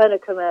 I kind of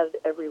come at it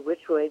every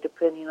which way,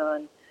 depending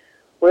on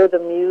where the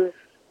muse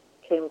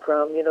came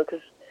from,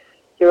 because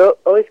you're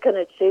always kind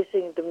of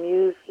chasing the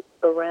muse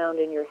around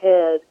in your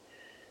head.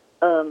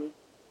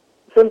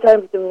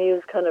 Sometimes the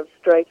muse kind of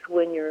strikes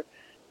when you're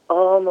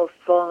almost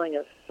falling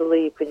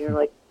asleep, and you're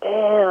like,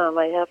 damn,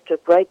 I have to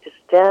write this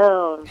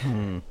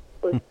down.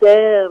 Or,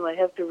 damn, I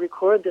have to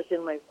record this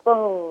in my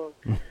phone.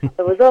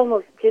 I was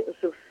almost getting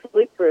some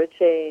sleep for a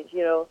change,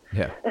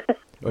 Yeah.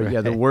 Or,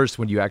 yeah, the worst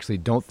when you actually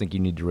don't think you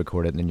need to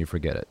record it and then you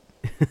forget it.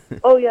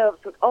 Oh, yeah.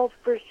 So I'll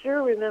for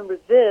sure remember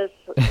this.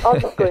 I'll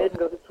just go ahead and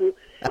go to sleep.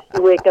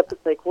 You wake up,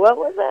 it's like, what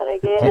was that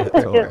again?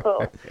 Yeah,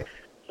 totally.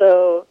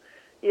 So,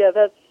 yeah,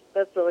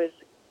 that's always,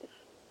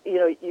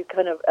 you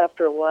kind of,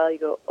 after a while, you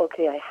go,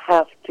 okay, I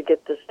have to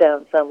get this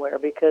down somewhere,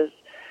 because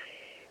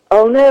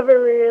I'll never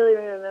really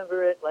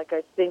remember it like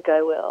I think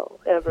I will,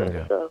 ever.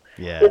 Yeah. So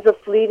Yeah. it's a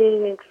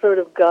fleeting sort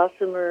of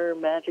gossamer,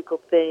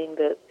 magical thing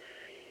that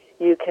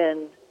you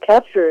can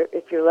capture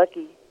if you're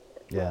lucky.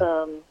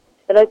 Yeah.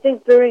 And I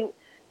think during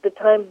the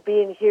time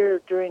being here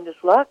during this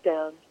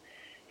lockdown,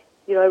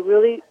 you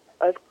know,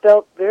 I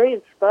felt very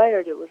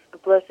inspired. It was the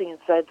blessing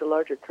inside the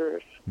larger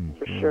curse,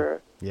 for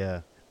sure.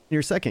 Yeah.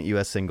 Your second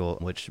U.S. single,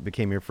 which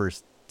became your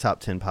first top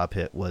 10 pop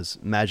hit, was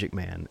Magic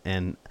Man.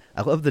 And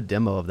I love the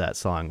demo of that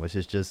song, which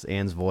is just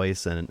Anne's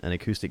voice and an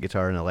acoustic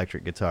guitar and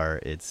electric guitar.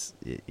 It's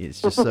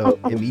just so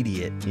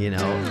immediate, you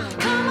know?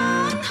 Come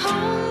on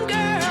home,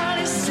 girl,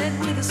 he said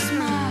with a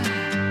smile.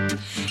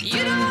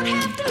 You don't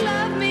have to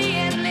love me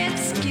and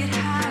let's get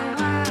high a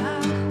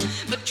while.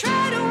 But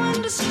try to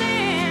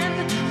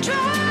understand,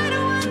 try to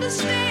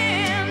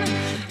understand.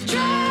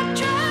 Try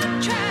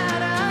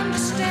to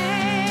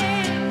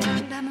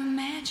understand. I'm a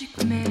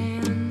magic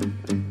man.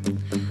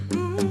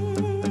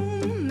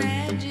 Ooh,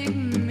 magic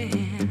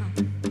man.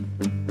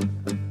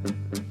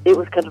 It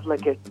was kind of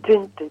like a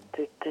dun, dun,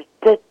 dun, dun,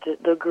 dun, dun.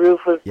 The groove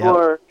was Yep.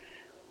 more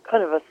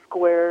kind of a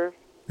square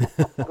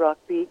rock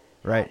beat.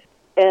 Right.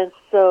 And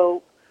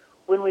so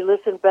when we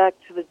listened back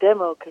to the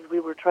demo, because we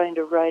were trying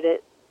to write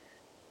it,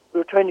 we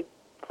were trying to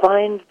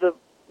find the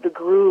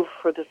groove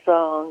for the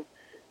song,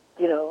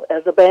 you know,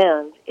 as a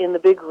band in the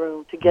big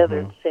room together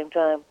at the same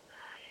time.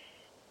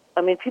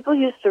 I mean, people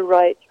used to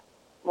write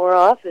more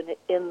often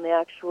in the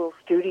actual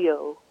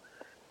studio,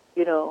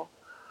 you know,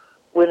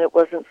 when it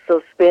wasn't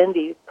so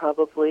spendy,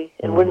 probably,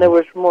 and when there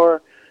was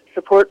more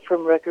support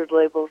from record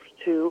labels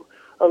to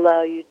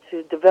allow you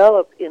to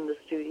develop in the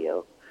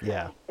studio.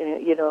 Yeah.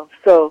 And, you know,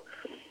 so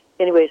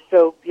anyway,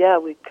 so yeah,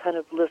 we kind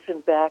of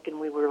listened back and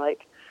we were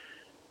like,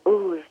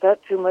 ooh, is that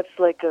too much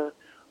like a,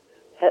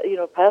 you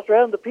know, pass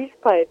around the peace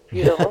pipe,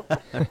 you know?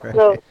 Right.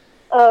 So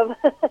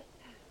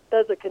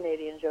that's a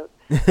Canadian joke.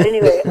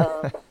 Anyway,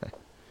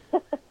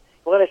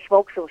 want to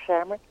smoke some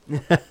shamrock?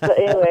 So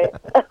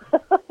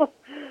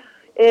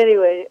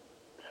anyway,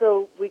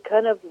 so we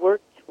kind of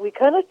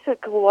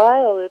took a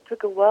while. It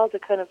took a while to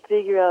kind of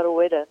figure out a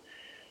way to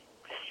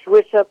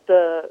switch up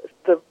the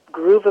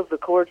groove of the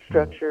chord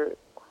structure.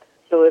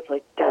 So it's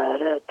like da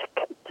da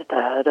da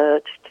da da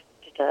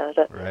da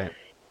da. Right.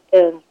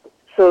 And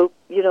so,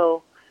 you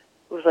know,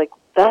 it was like,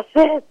 that's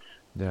it.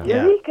 Yeah.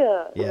 Yeah.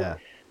 Eureka. Yeah.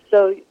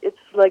 So it's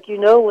like, you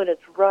know, when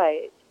it's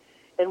right.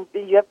 And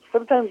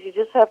sometimes you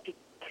just have to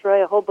try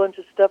a whole bunch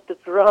of stuff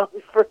that's wrong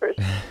first.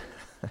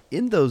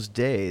 In those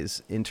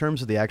days, in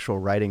terms of the actual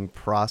writing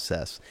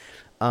process,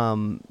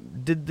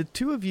 did the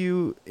two of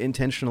you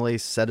intentionally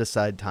set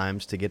aside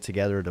times to get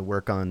together to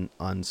work on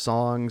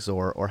songs,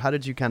 or how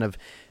did you kind of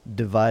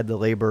divide the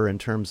labor in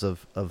terms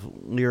of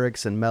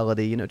lyrics and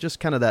melody, you know, just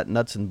kind of that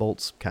nuts and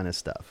bolts kind of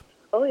stuff?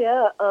 Oh,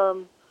 yeah.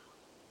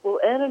 Well,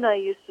 Ann and I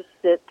used to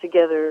sit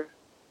together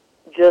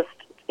just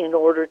in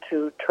order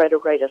to try to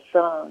write a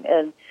song.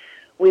 And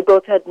we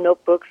both had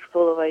notebooks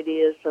full of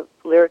ideas, of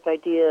lyric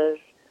ideas,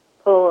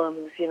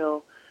 poems, you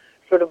know,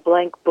 sort of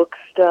blank book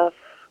stuff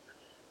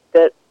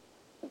that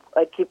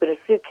I'd keep in a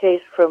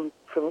suitcase from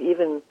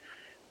even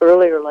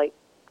earlier, like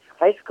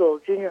high school,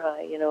 junior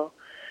high, you know,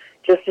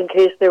 just in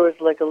case there was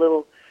like a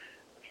little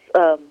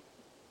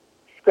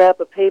scrap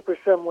of paper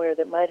somewhere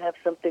that might have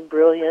something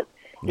brilliant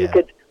you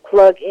could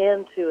plug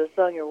into a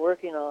song you're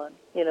working on,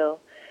 you know.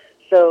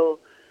 So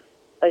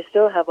I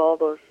still have all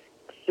those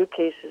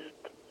suitcases,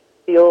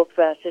 the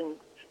old-fashioned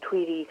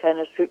Tweety kind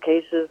of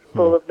suitcases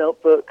full of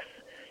notebooks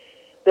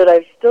that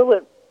I still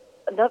went,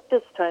 not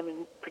this time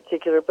in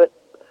particular, but,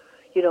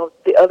 you know,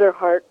 the other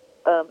Heart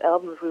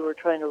albums we were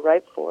trying to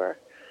write for,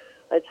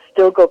 I'd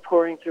still go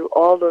pouring through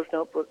all those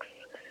notebooks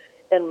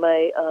and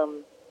my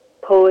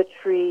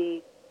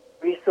poetry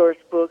resource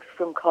books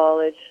from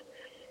college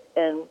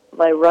and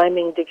my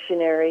rhyming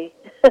dictionary,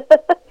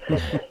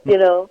 you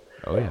know,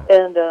 Oh yeah.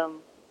 and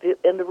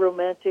the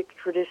romantic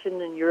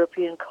tradition and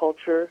European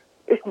culture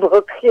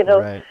book, you know.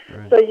 Right,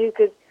 right. So you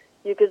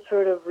could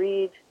sort of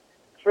read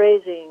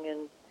phrasing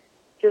and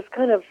just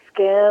kind of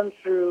scan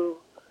through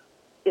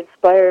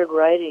inspired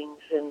writings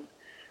and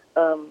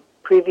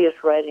previous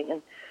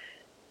writing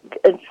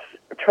and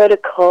try to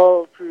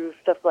cull through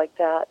stuff like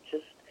that.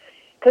 Just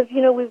because,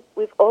 you know,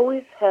 we've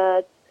always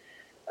had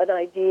an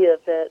idea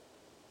that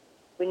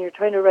when you're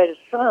trying to write a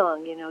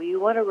song, you know, you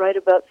want to write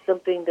about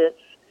something that's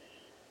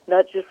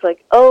not just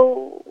like,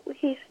 oh,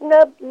 he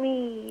snubbed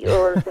me,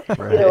 or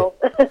Right. you know,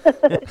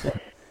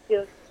 you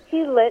know,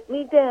 he let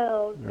me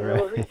down, you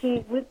know, Right.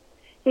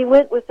 he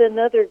went with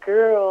another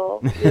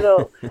girl, you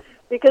know,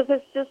 because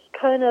it's just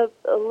kind of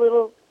a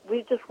little.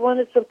 We just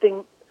wanted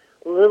something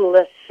a little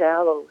less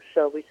shallow,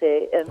 shall we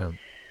say, and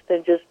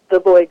than just the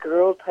boy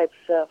girl type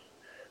stuff.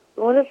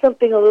 We wanted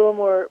something a little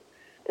more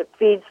that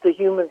feeds the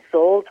human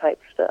soul type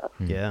stuff.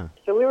 Yeah.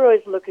 So we were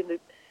always looking to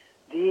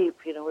deep,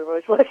 you know, we were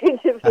always looking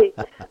to be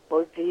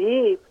more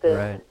deep than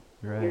Right.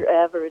 Right. your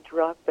average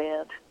rock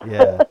band.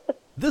 Yeah.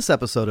 This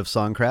episode of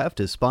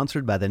Songcraft is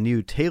sponsored by the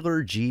new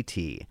Taylor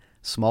GT.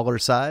 Smaller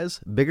size,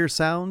 bigger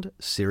sound,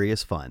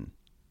 serious fun.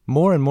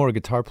 More and more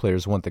guitar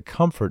players want the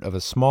comfort of a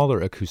smaller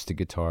acoustic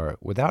guitar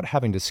without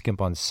having to skimp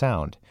on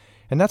sound,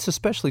 and that's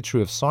especially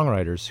true of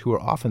songwriters who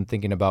are often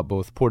thinking about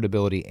both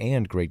portability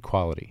and great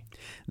quality.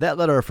 That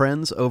led our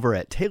friends over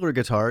at Taylor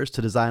Guitars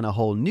to design a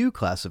whole new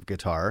class of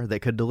guitar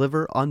that could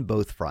deliver on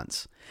both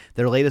fronts.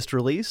 Their latest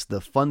release, the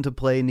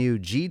fun-to-play new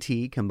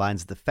GT,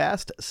 combines the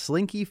fast,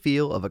 slinky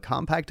feel of a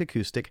compact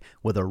acoustic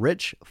with a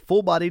rich,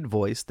 full-bodied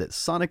voice that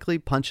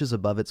sonically punches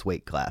above its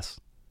weight class.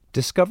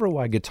 Discover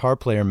why Guitar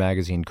Player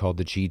magazine called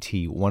the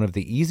GT one of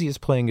the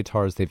easiest playing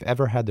guitars they've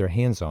ever had their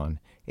hands on,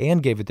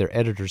 and gave it their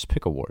Editor's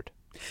Pick Award.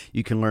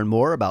 You can learn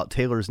more about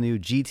Taylor's new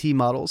GT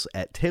models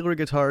at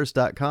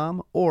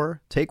TaylorGuitars.com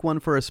or take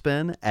one for a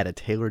spin at a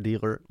Taylor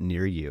dealer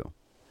near you.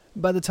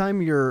 By the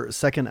time your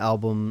second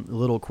album,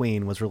 Little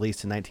Queen, was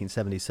released in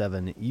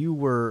 1977, you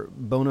were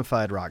bona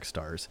fide rock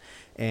stars,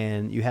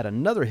 and you had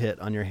another hit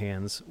on your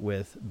hands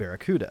with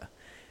Barracuda.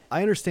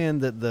 I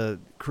understand that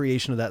the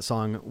creation of that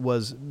song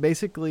was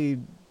basically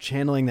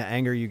channeling the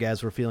anger you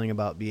guys were feeling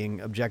about being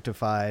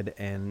objectified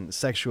and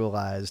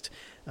sexualized,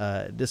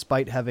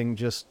 despite having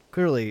just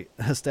clearly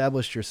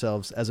established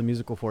yourselves as a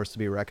musical force to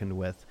be reckoned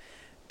with.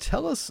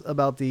 Tell us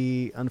about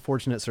the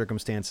unfortunate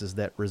circumstances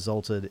that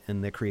resulted in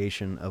the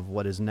creation of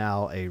what is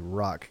now a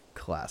rock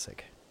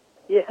classic.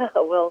 Yeah,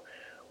 well,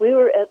 we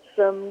were at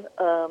some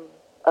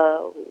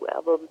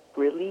album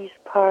release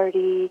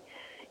party.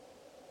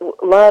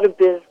 A lot of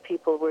biz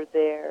people were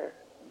there.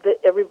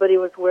 Everybody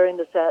was wearing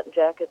the satin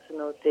jackets in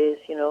those days,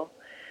 you know.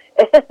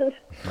 And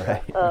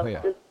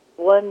Right. this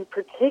one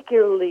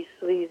particularly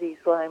sleazy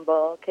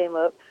slimeball came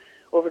up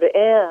over to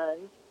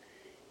Anne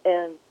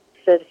and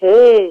said,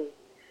 "Hey,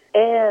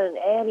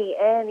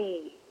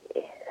 Annie,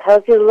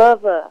 how's your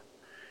lover?"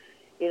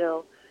 You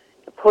know,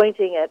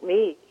 pointing at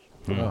me.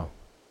 Oh.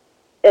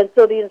 And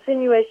so the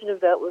insinuation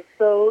of that was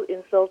so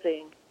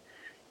insulting,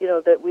 you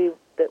know, that we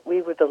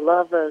were the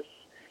lovers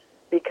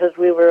because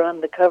we were on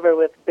the cover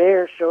with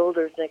bare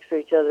shoulders next to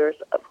each other.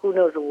 Who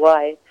knows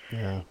why,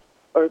 Yeah.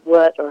 or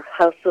what, or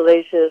how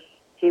salacious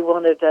he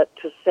wanted that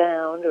to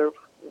sound, or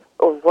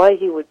why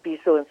he would be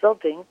so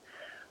insulting.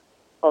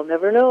 I'll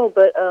never know.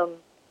 But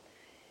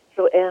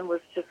so Anne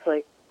was just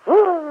like,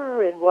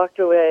 and walked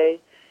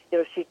away. You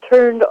know, she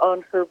turned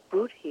on her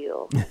boot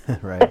heel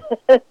Right.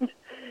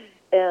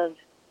 and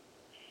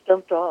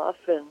stumped off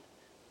and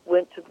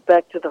went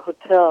back to the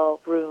hotel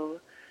room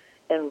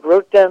and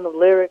wrote down the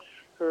lyrics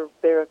for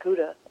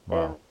Barracuda.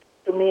 Wow. And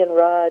so me and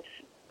Raj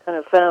kind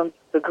of found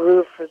the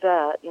groove for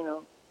that, you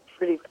know,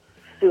 pretty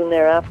soon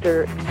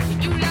thereafter.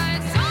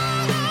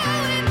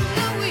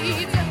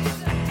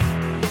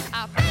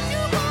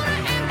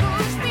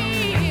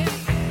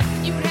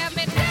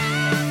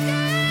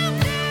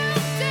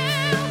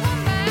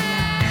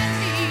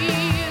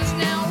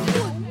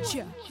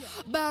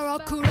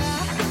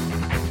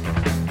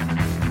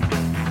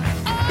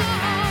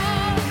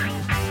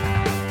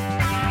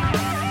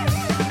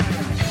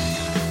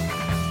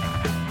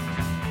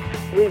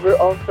 We were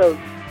also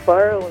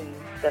borrowing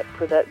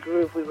for that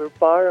groove. We were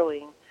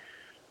borrowing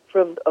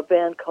from a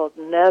band called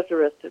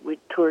Nazareth that we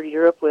toured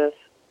Europe with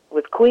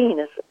Queen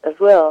as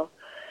well,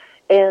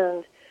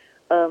 and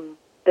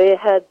they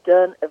had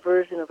done a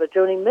version of a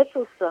Joni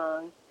Mitchell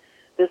song,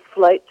 "This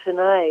Flight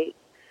Tonight,"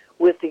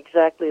 with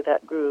exactly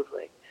that groove,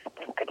 like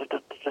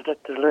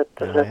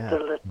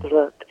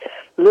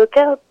look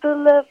out the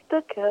left,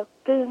 the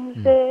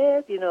captain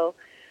said, you know.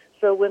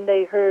 So when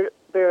they heard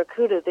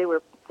Barracuda, they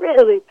were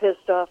really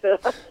pissed off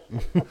at us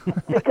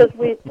because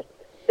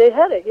they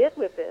had a hit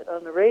with it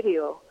on the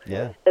radio.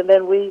 Yeah. And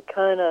then we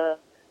kind of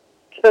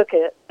took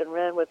it and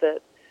ran with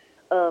it.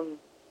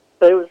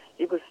 But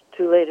it was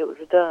too late. It was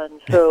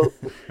done. So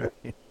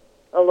Right.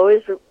 I'll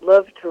always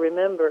love to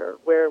remember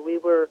where we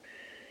were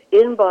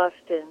in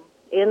Boston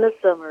in the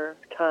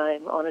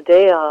summertime on a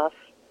day off,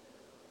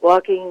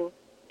 walking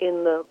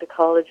in the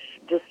college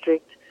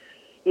district,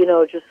 you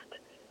know, just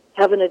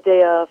having a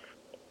day off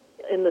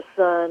in the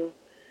sun,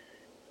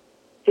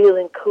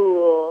 feeling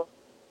cool,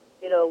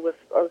 you know, with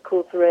our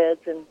cool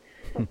threads and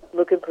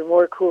looking for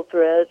more cool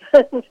threads.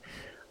 And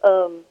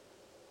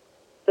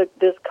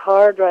this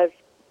car drives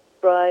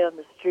by on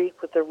the street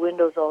with their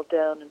windows all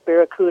down, and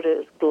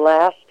Barracuda is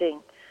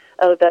blasting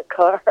out of that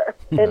car.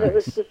 And it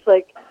was just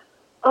like,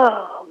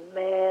 oh,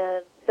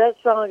 man, that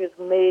song is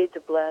made to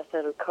blast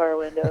out of car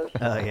windows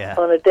Oh, yeah.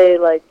 on a day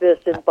like this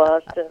in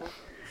Boston.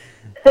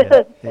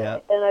 Yeah.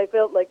 And I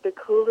felt like the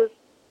coolest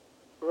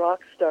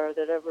rock star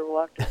that ever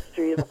walked the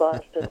street of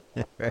Boston.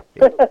 Right.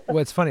 Well,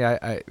 it's funny.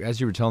 I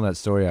as you were telling that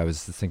story, I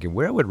was thinking,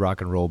 where would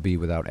rock and roll be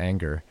without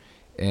anger?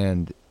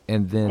 And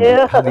then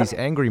Yeah. how these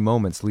angry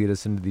moments lead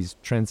us into these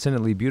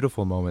transcendently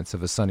beautiful moments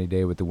of a sunny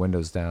day with the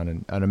windows down,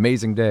 and an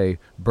amazing day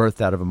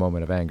birthed out of a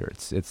moment of anger.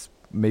 It's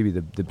maybe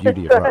the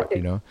beauty of rock,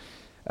 you know.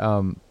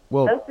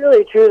 Well, That's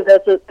really true.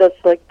 That's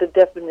like the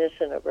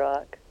definition of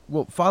rock.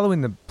 Well,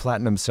 following the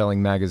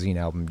platinum-selling magazine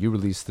album, you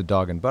released the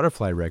Dog and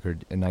Butterfly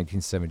record in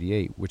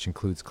 1978, which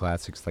includes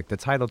classics like the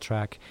title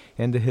track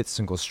and the hit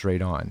single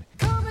Straight On.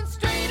 Coming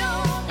straight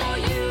on for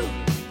you.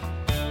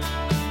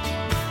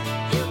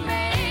 You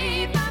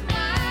made my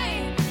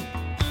mind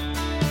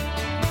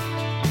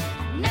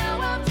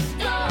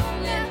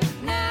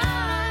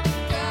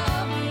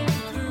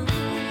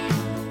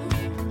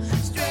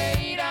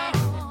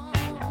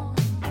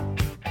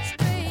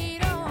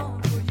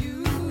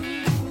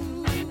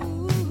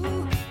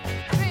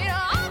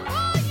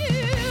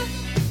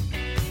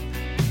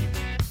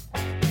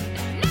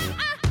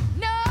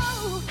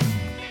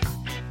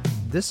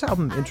This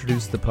album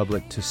introduced the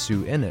public to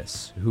Sue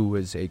Ennis, who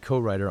was a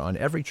co-writer on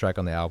every track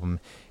on the album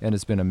and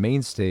has been a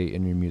mainstay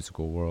in your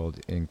musical world,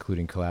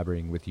 including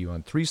collaborating with you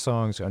on 3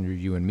 songs on your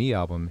You and Me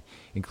album,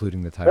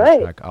 including the title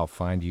track I'll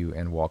Find You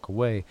and Walk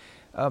Away.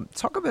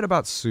 Talk a bit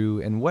about Sue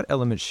and what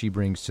elements she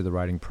brings to the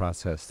writing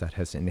process that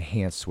has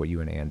enhanced what you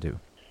and Ann do.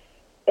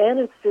 Ann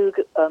and Sue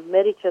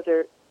met each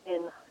other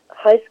in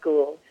high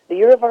school, the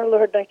year of our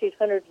Lord,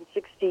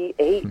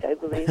 1968, I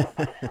believe.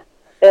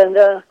 And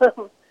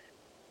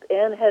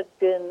Ann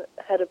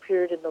had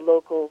appeared in the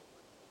local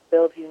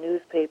Bellevue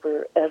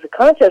newspaper as a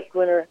contest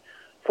winner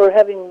for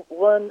having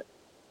won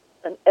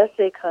an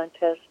essay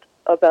contest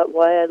about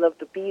why I love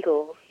the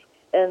Beatles.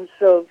 And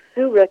so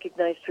Sue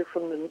recognized her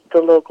from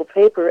the local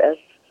paper as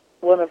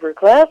one of her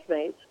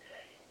classmates.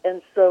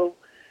 And so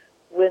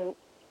when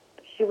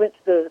she went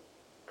to the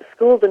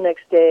school the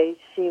next day,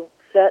 she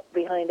sat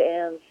behind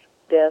Ann's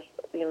desk,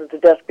 the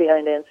desk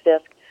behind Ann's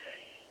desk,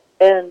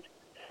 and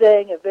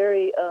sang a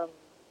very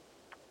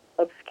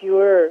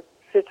obscure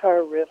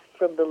sitar riff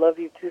from the Love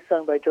You Too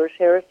song by George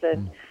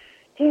Harrison.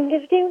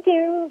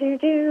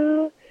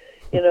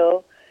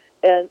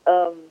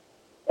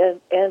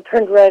 And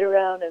turned right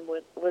around and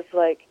was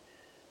like,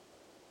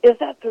 is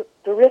that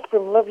the riff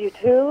from Love You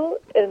Too?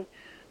 And,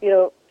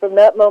 from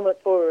that moment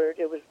forward,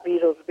 it was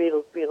Beatles,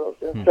 Beatles, Beatles.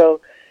 And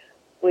so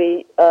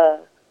we,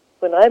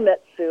 when I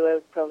met Sue, I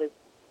was probably,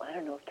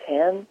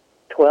 10,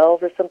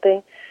 12 or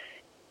something.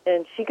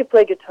 And she could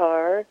play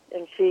guitar,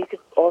 and she could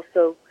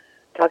also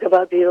talk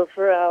about Beatles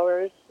for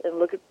hours and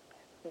look at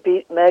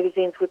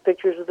magazines with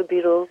pictures of the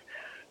Beatles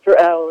for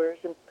hours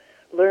and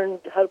learn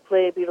how to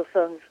play Beatles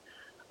songs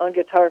on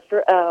guitar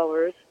for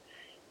hours.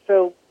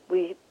 So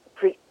we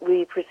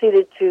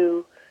proceeded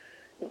to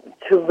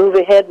move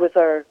ahead with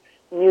our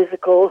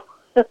musical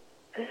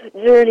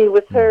journey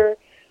with her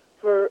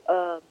for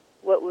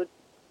what would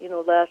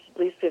last at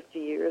least 50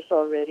 years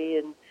already.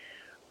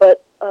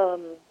 But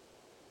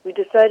we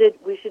decided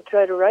we should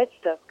try to write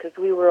stuff because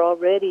we were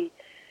already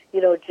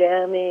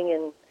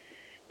jamming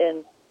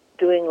and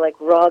doing like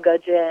raga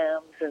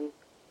jams and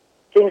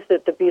things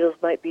that the Beatles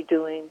might be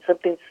doing,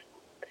 something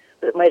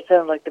that might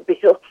sound like the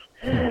Beatles.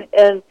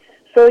 And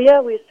so,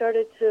 we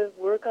started to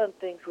work on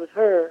things with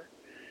her.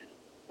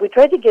 We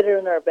tried to get her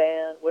in our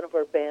band, one of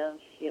our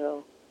bands,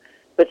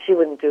 but she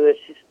wouldn't do it.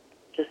 She's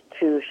just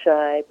too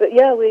shy. But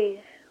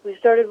we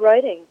started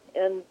writing.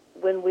 And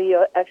when we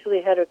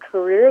actually had a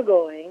career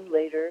going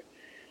later,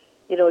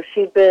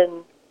 she'd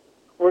been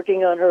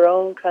working on her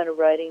own kind of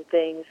writing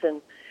things,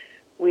 and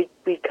we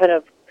kind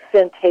of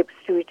send tapes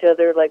to each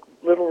other, like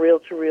little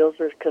reel-to-reels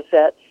or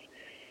cassettes.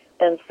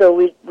 And so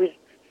we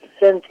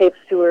send tapes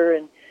to her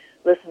and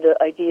listen to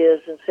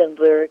ideas and send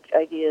lyric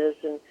ideas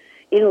and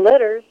even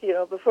letters,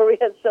 before we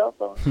had cell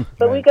phones.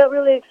 But we got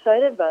really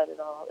excited about it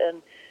all.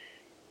 And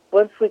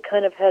once we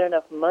kind of had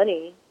enough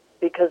money,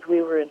 because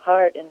we were in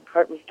Heart and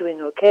Heart was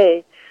doing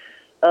okay,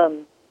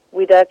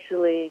 we'd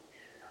actually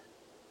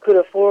could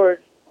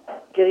afford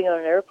getting on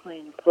an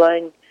airplane,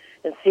 flying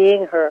and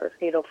seeing her,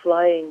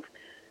 flying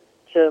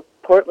to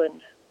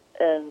Portland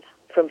and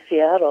from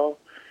Seattle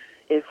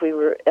if we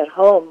were at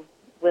home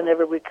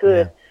whenever we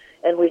could.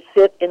 Yeah. And we'd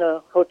sit in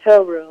a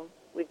hotel room.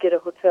 We'd get a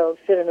hotel,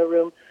 sit in a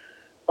room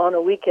on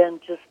a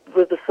weekend just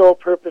with the sole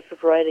purpose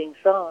of writing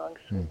songs.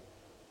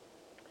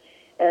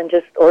 And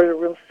just order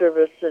room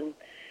service and,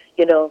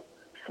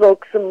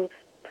 smoke some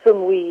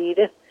weed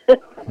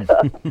and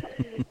stuff.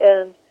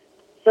 And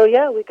so,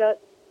 we got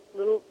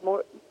little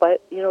by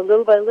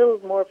little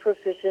more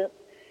proficient,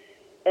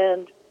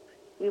 and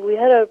we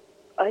had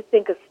I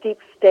think a steep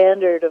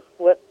standard of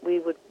what we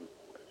would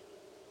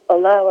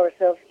allow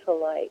ourselves to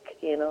like,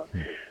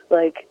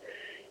 like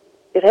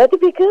it had to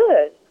be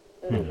good.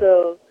 And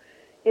so,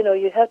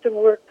 you have to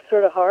work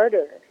sort of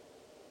harder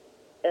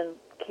and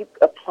keep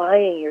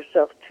applying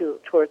yourself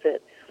towards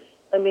it.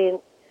 I mean,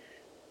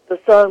 the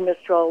song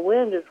Mistral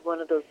Wind is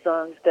one of those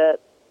songs that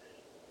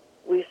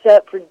we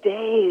sat for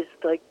days,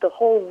 like the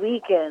whole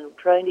weekend,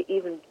 trying to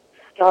even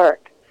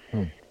start.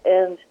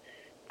 And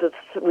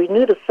we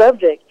knew the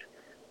subject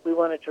we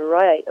wanted to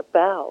write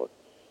about.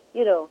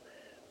 It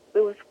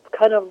was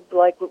kind of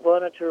like we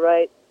wanted to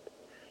write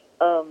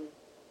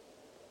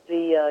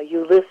the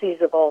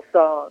Ulysses of all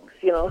songs,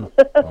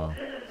 Wow.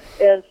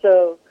 And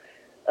so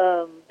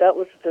that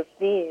was the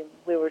theme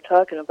we were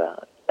talking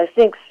about. I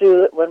think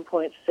Sue at one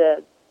point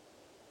said,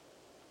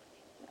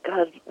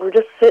 God, we're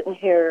just sitting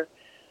here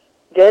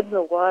dead in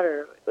the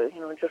water,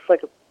 just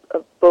like a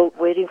boat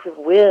waiting for the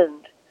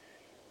wind.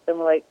 And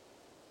we're like,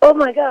 oh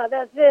my God,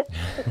 that's it.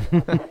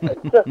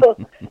 So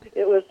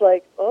it was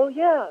like, oh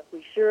yeah,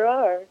 we sure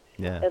are.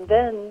 Yeah. And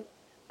then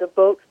the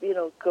boat,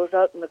 goes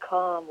out in the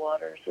calm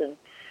waters, and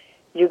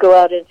you go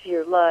out into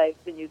your life,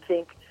 and you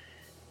think,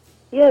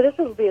 yeah, this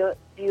will be a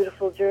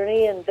beautiful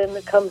journey. And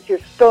then comes your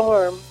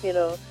storm,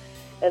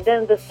 and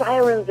then the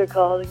sirens are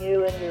calling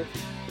you, and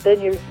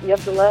you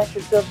have to lash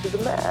yourself to the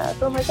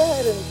mast. Oh my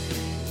God, and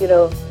I've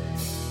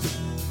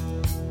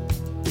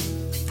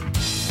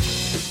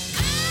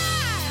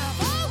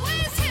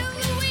always held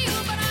the wheel,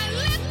 but I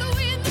let the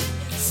wind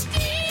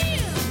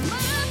steal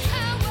my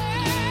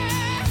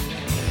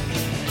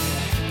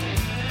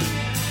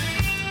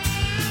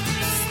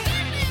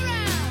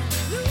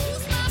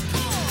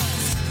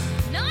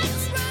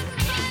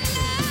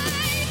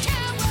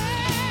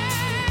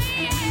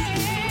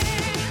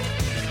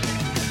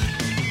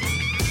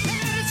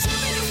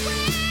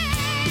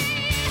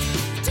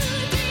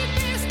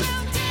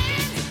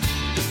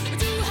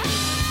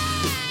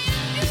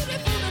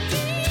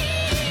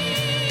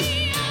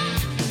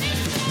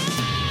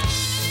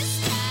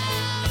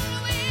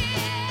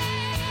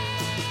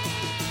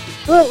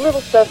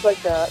little stuff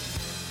like that.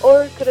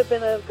 Or it could have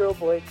been a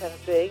girl-boy kind of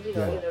thing, you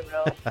never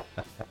know.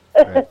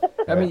 Right.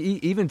 I mean,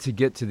 even to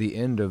get to the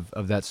end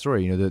of that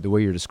story, the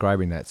way you're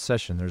describing that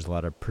session, there's a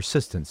lot of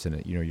persistence in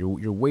it.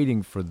 You're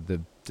waiting for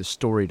the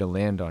story to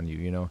land on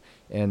you,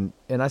 and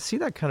I see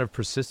that kind of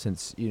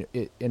persistence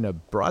in a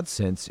broad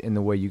sense in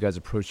the way you guys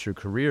approach your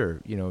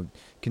career,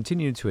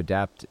 continuing to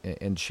adapt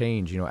and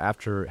change.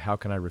 After How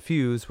Can I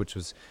Refuse, which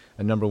was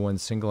a #1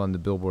 single on the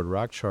Billboard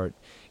Rock chart,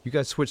 you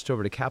guys switched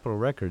over to Capitol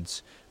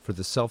Records for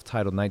the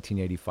self-titled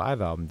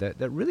 1985 album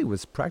that really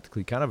was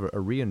practically kind of a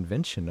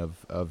reinvention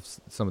of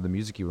some of the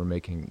music you were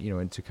making,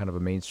 into kind of a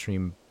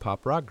mainstream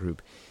pop rock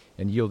group,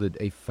 and yielded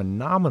a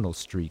phenomenal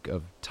streak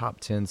of top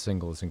 10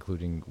 singles,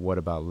 including What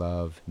About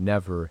Love,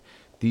 Never,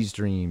 These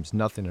Dreams,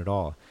 Nothing at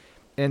All.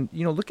 And,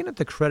 looking at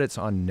the credits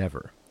on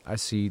Never, I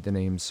see the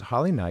names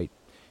Holly Knight,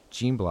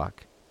 Gene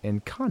Block,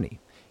 and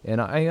Connie.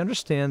 And I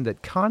understand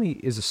that Connie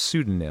is a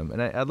pseudonym,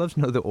 and I'd love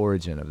to know the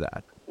origin of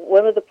that.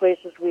 One of the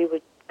places we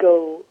would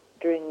go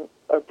during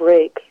our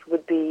breaks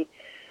would be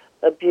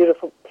a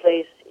beautiful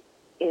place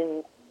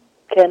in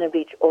Cannon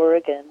Beach,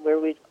 Oregon, where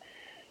we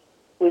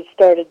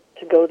started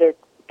to go there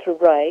to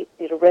write,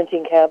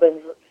 renting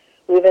cabins.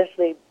 We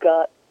eventually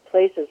got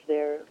places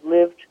there,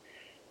 lived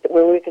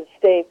where we could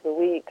stay for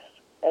weeks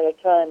at a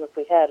time if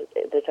we had it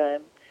at the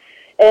time,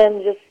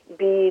 and just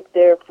be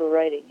there for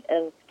writing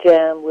and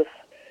jam with,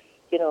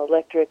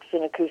 electrics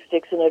and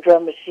acoustics and a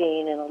drum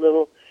machine and a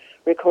little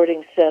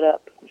recording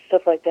setup,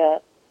 stuff like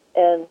that.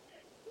 And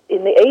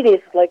in the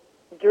 80s, like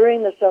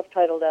during the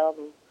self-titled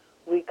album,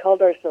 we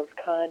called ourselves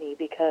Connie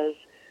because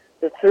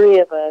the three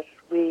of us,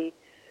 we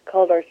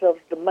called ourselves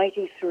the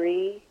Mighty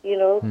Three,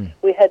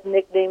 We had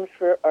nicknames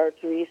for our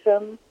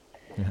threesome,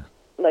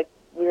 like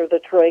we were the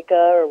Troika,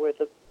 or we're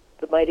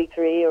the Mighty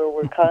Three, or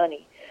we're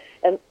Connie.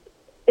 And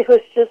it was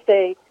just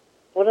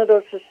one of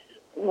those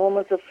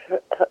moments of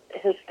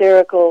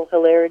hysterical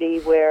hilarity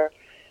where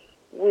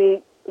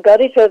we got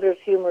each other's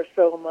humor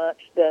so much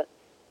that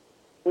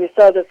we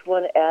saw this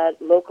one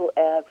local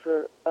ad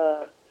for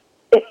a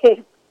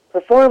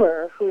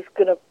performer who's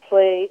going to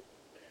play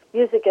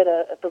music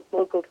at the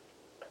local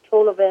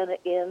Tolovana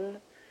Inn,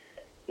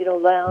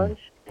 lounge.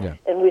 Yeah.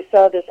 And we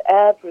saw this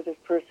ad for this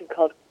person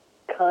called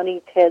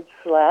Connie Ted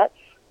Slats.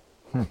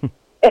 And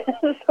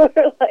so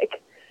we're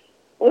like,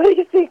 what do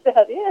you think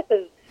that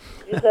is?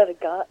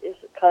 Is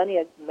Connie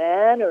a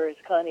man or is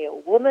Connie a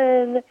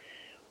woman?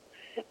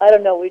 I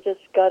don't know. We just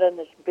got on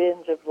this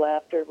binge of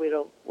laughter.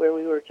 Where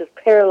we were just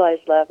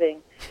paralyzed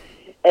laughing,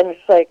 and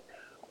it's like,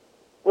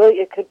 well,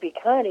 it could be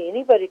Connie.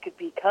 Anybody could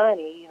be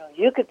Connie.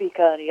 You could be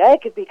Connie. I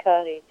could be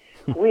Connie.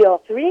 We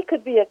all three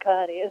could be a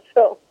Connie. And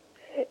so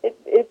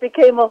it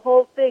became a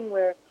whole thing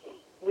where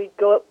we'd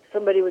go up.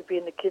 Somebody would be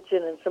in the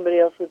kitchen, and somebody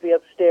else would be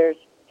upstairs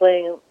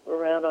playing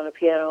around on a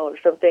piano or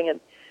something. And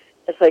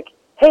it's like,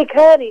 hey,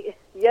 Connie.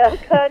 Yeah,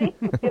 Connie.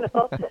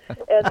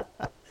 And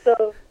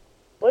so,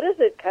 what is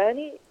it,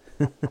 Connie?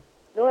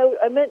 No,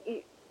 I meant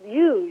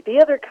you, the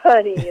other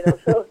Connie,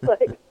 So it's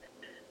like,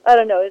 I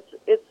don't know.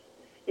 It's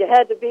you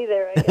had to be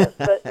there, I guess.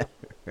 But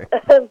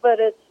but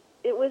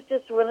it was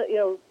just one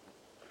of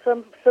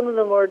some of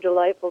the more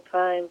delightful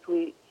times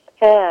we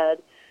had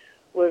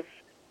was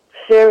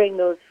sharing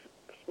those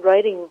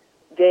writing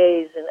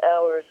days and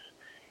hours.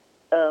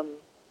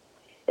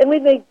 And we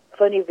made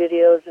funny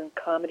videos and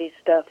comedy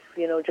stuff,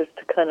 just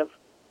to kind of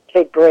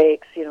take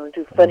breaks,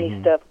 do funny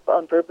stuff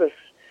on purpose.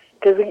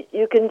 Because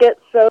you can get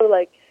so,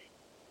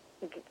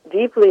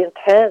 deeply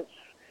intense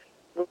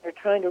when you're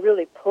trying to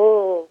really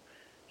pull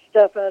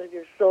stuff out of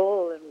your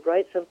soul and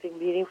write something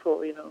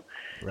meaningful,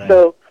 Right.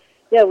 So,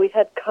 yeah, we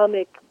had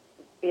comic,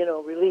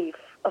 relief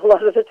a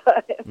lot of the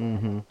time.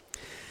 Mm-hmm.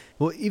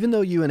 Well, even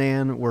though you and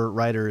Ann were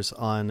writers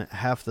on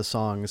half the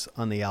songs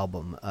on the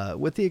album,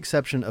 with the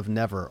exception of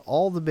Never,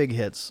 all the big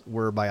hits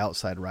were by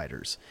outside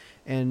writers.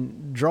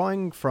 And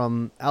drawing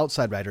from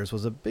outside writers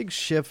was a big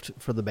shift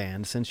for the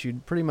band since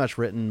you'd pretty much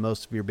written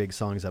most of your big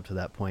songs up to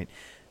that point.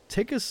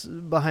 Take us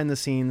behind the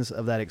scenes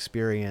of that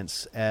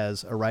experience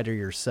as a writer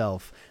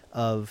yourself,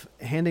 of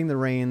handing the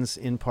reins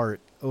in part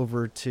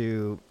over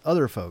to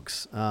other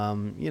folks.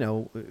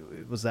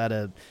 Was that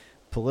a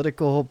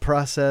political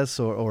process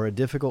or a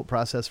difficult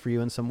process for you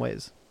in some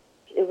ways?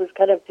 It was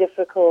kind of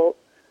difficult.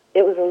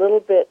 It was a little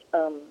bit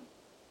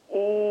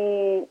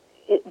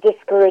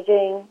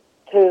discouraging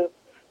to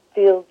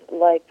feel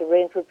like the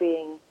reins were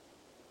being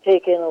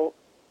taken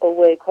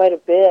away quite a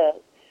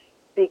bit,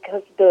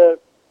 because the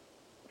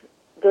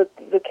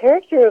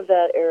character of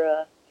that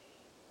era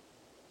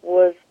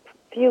was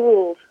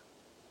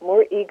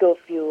more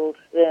ego-fueled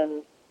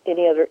than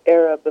any other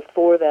era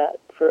before that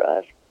for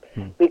us.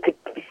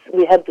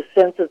 We had the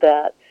sense of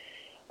that.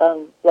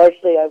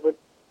 Largely, I would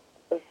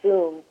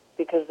assume,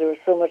 because there was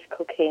so much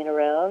cocaine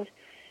around,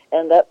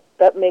 and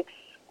that makes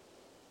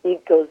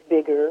egos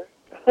bigger.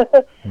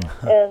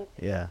 And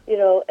yeah,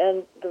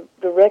 and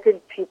the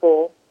record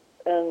people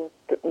and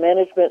the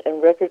management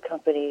and record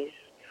companies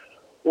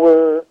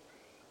were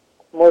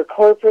more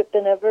corporate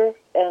than ever,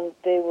 and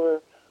they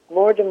were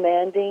more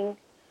demanding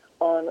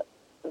on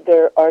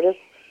their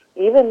artists,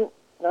 even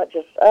not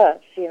just us,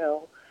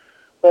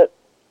 but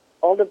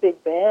all the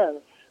big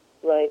bands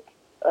like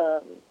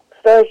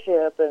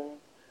Starship and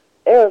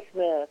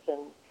Aerosmith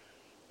and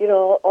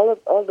all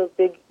the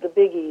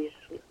biggies.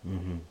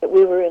 Mm-hmm. That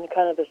we were in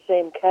kind of the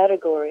same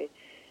category.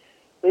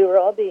 We were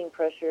all being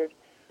pressured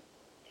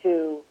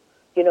to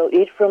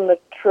eat from the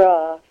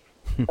trough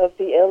of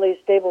the LA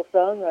Stable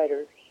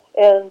songwriters,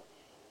 and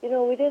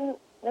we didn't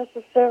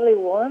necessarily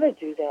want to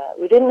do that.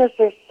 We didn't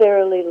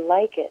necessarily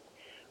like it.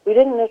 We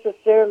didn't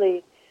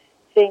necessarily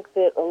think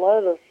that a lot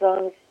of those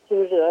songs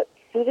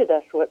suited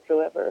us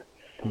whatsoever.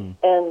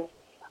 And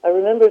I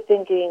remember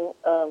thinking,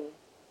 oh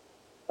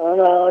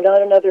no,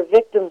 not another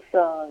Victim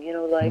song,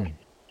 like,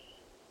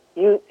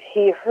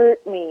 he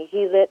hurt me,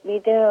 he let me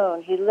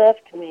down, he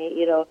left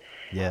me,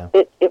 Yeah.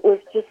 It was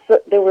just,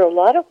 there were a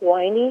lot of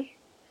whiny,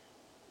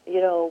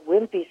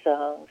 wimpy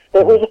songs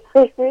that we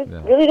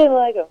really didn't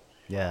like them.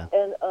 Yeah.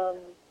 And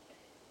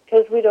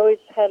because we'd always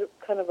had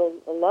kind of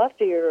a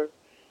loftier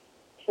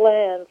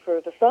plan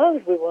for the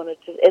songs we wanted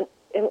to, and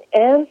in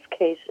Anne's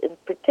case in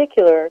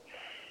particular,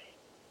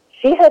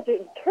 she had to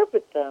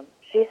interpret them.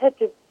 She had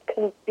to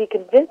be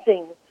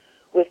convincing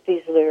with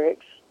these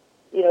lyrics.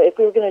 If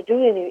we were going to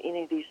do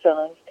any of these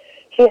songs,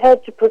 she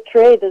had to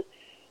portray the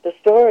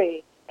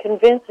story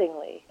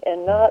convincingly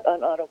and not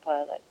on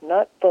autopilot,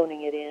 not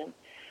phoning it in.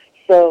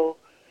 So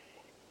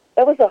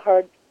that was a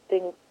hard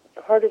thing,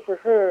 harder for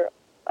her,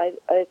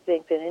 I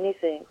think, than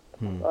anything,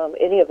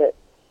 any of it.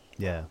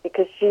 Yeah.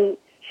 Because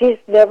she's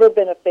never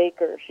been a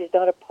faker. She's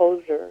not a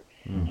poser.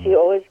 Mm-hmm. She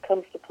always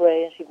comes to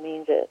play and she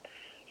means it.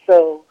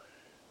 So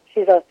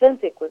she's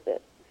authentic with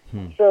it.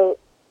 So,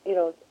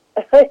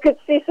 I could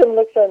see some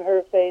looks on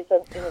her face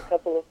in a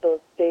couple of those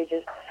stage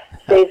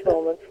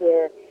moments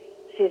where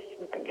she's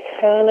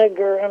kind of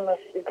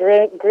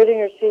gritting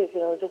her teeth,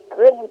 just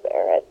grin and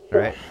bear it.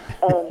 Right.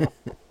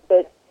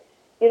 But,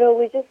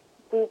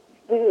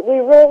 we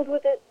rolled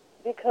with it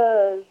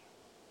because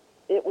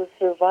it was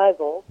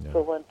survival,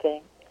 for one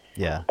thing.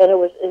 Yeah. And it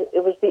was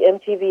the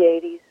MTV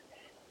 80s,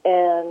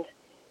 and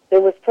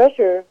there was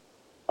pressure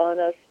on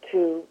us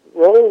to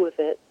roll with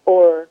it,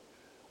 or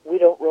we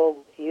don't roll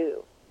with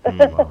you.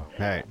 Wow.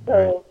 Right. So,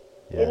 right.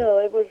 Yeah.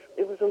 it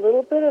was a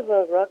little bit of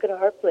a rock and a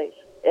hard place.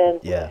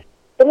 And Yeah.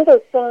 some of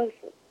those songs,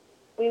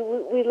 we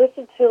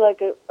listened to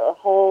like a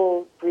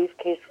whole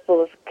briefcase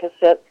full of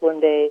cassettes one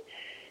day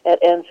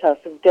at Anne's house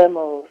of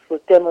demos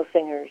with demo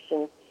singers,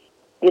 and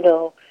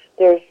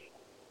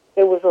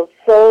there was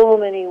so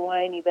many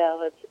whiny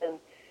ballads,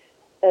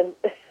 and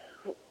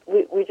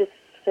we just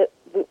said,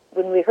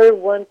 when we heard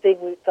one thing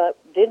we thought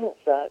didn't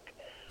suck,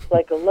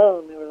 like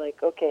Alone, we were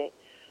like, okay,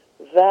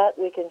 that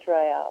we can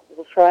try out.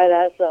 We'll try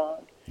that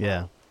song.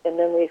 Yeah. And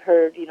then we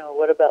heard,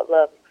 What About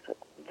Love?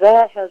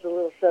 That has a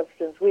little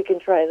substance. We can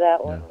try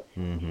that one.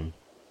 Mm-hmm.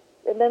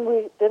 And then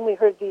we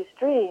heard These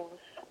Dreams.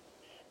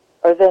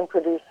 Our then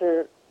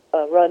producer,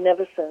 Ron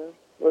Nevison,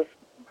 was,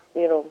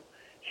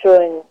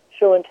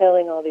 show and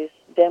telling all these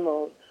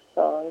demo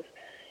songs.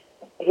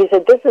 He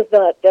said, this is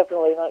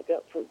definitely not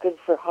good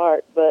for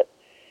Heart, but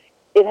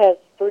it has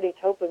Bernie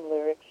Taupin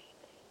lyrics,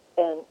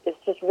 and it's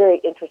just a very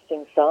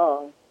interesting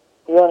song.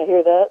 You want to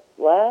hear that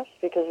last?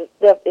 Because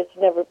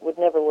would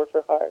never work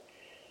for Heart.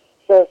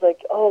 So I was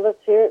like, oh,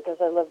 let's hear it, because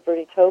I love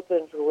Bernie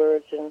Taupin's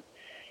words. And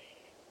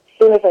as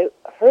soon as I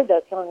heard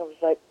that song, I was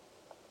like,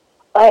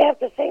 I have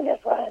to sing this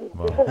one,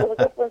 because it was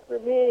a good one for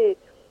me.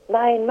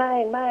 Mine.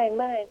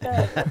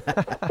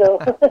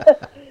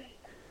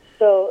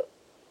 So,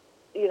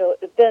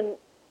 then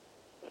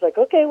it's like,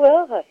 okay,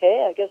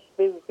 I guess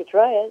maybe we could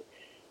try it.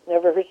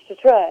 Never hurts to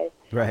try.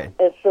 Right.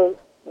 And so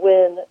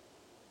when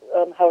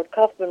Howard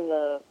Kaufman,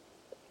 the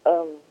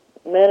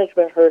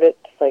management, heard it,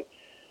 it's like,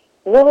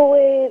 no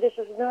way, this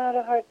is not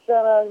a Heart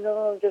song.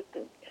 No, just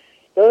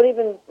don't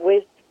even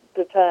waste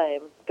the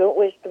time. Don't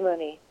waste the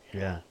money.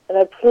 Yeah. And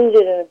I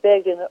pleaded and I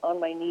begged on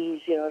my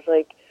knees, it's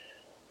like,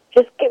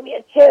 just give me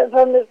a chance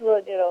on this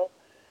one,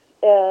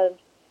 And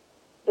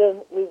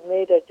then we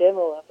made a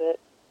demo of it,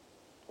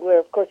 where,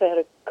 of course, I had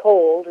a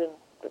cold,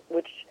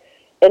 which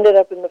ended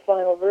up in the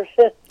final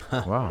version.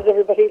 Wow. Because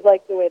everybody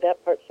liked the way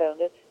that part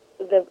sounded.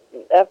 Then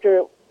after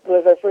it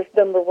was our first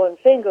 #1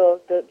 single,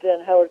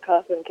 then Howard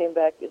Kaufman came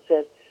back and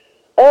said,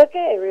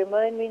 okay,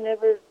 remind me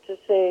never to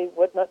say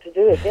what not to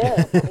do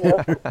again.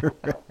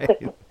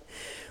 Right.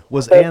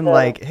 Was But, Anne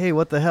like, hey,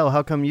 what the hell?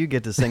 How come you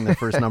get to sing the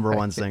first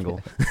 #1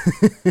 single?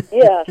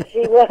 Yeah,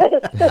 she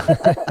was.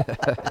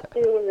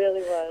 She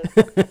really was.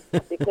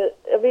 Because,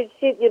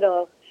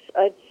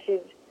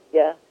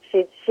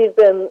 she'd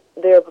been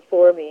there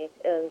before me,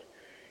 and,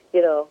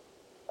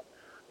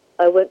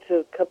 I went to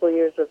a couple of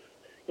years of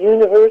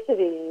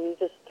university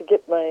just to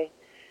get my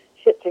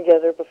shit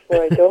together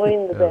before I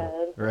joined the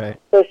band. Right.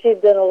 So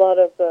she'd done a lot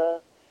of,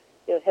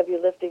 heavy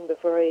lifting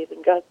before I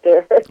even got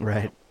there.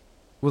 Right.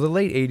 Well, the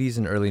late 80s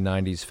and early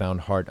 90s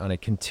found Heart on a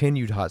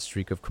continued hot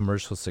streak of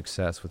commercial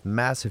success with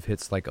massive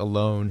hits like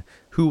Alone,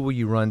 Who Will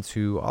You Run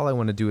To, All I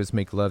Want to Do Is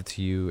Make Love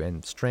to You,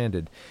 and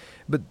Stranded.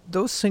 But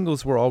those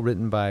singles were all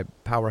written by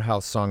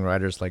powerhouse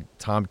songwriters like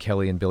Tom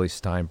Kelly and Billy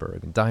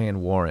Steinberg and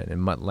Diane Warren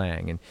and Mutt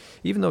Lange. And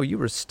even though you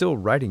were still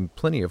writing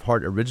plenty of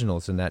Heart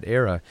originals in that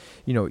era,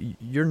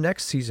 your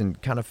next season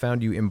kind of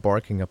found you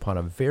embarking upon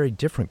a very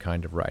different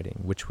kind of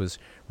writing, which was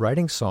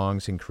writing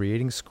songs and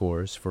creating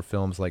scores for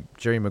films like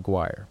Jerry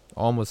Maguire,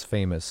 Almost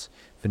Famous,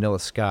 Vanilla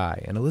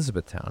Sky, and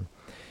Elizabethtown.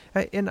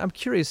 And I'm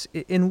curious,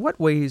 in what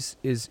ways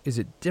is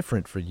it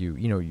different for you?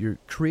 You're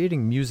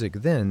creating music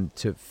then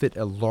to fit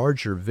a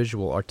larger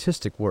visual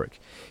artistic work.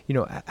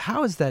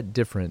 How is that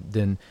different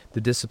than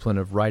the discipline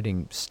of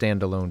writing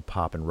standalone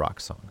pop and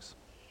rock songs?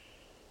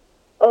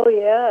 Oh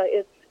yeah,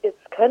 it's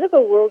kind of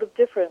a world of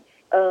difference.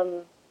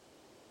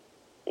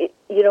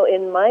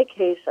 In my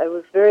case, I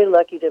was very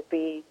lucky to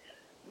be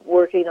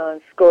working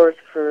on scores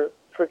for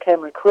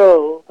Cameron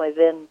Crowe, my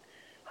then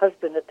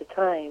husband at the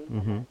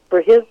time,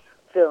 for his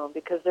film,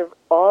 because they're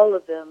all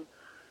of them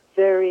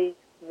very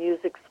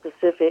music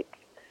specific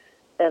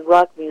and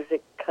rock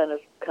music kind of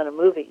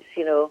movies.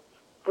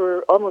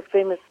 For Almost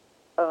Famous,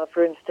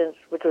 for instance,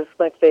 which was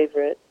my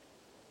favorite,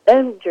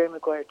 and Jerry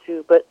Maguire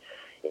too. But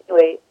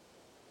anyway,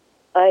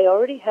 I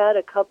already had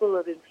a couple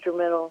of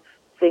instrumental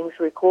things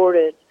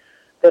recorded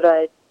that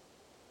I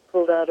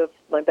pulled out of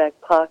my back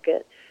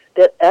pocket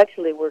that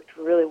actually worked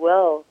really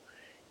well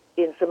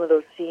in some of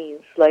those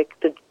scenes, like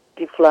the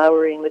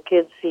deflowering the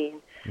kids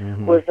scene.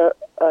 Was a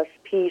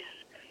piece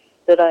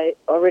that I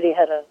already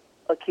had a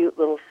cute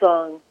little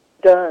song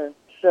done.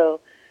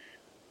 So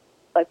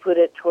I put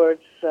it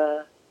towards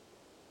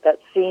that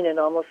scene in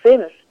Almost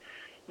Famous.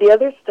 The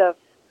other stuff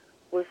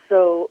was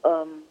so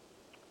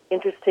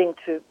interesting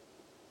to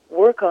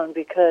work on,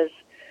 because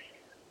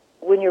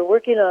when you're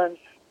working on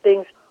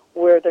things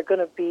where they're going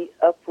to be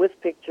up with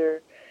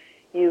picture,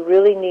 you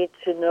really need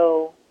to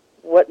know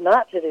what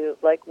not to do,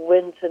 like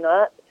when to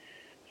not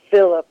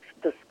fill up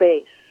the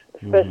space,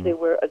 especially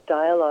where a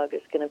dialogue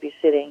is going to be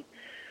sitting,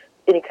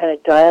 any kind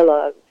of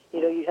dialogue.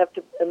 You have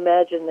to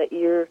imagine that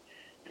you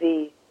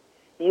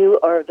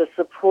are the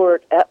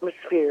support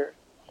atmosphere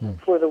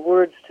for the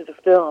words to the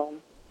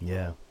film,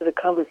 to the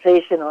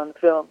conversation on the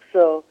film.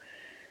 So,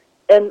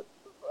 and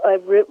I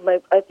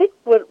think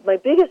what my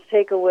biggest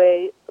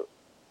takeaway,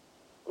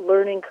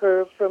 learning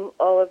curve from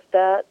all of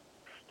that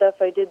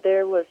stuff I did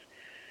there was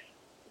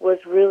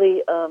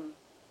really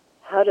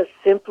how to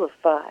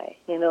simplify,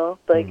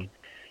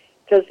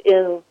 because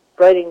in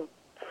writing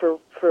for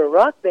a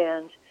rock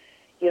band,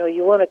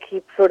 you want to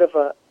keep sort of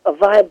a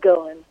vibe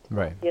going,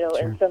 right?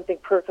 And something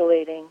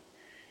percolating,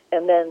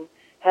 and then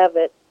have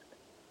it,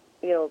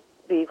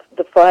 be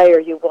the fire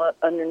you want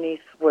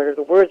underneath where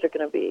the words are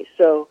going to be.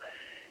 So,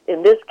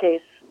 in this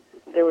case,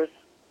 there was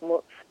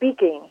more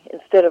speaking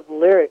instead of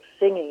lyrics,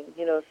 singing.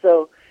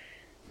 So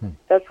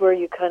that's where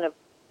you kind of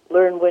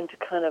learn when to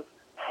kind of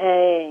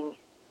hang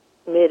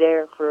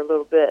midair for a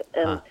little bit,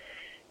 and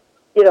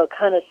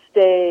kind of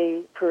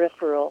stay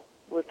peripheral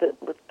with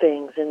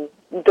things, and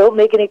don't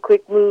make any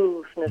quick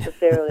moves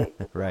necessarily.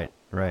 Right.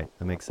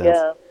 That makes sense.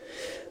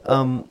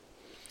 Yeah.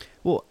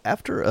 Well,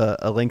 after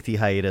a lengthy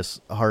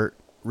hiatus, Heart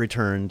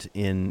returned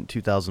in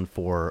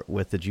 2004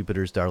 with the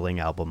Jupiter's Darling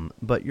album,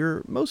 but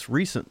your most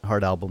recent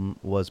Heart album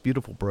was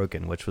Beautiful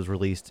Broken, which was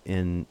released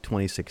in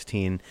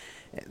 2016.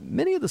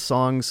 Many of the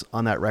songs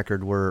on that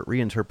record were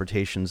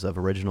reinterpretations of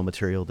original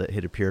material that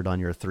had appeared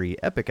on your 3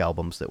 Epic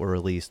albums that were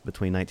released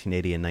between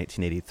 1980 and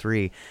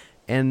 1983,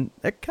 and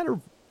that kind of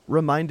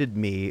reminded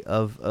me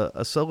of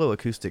a solo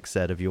acoustic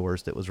set of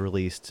yours that was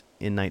released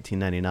in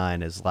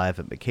 1999 as Live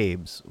at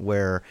McCabe's,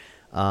 where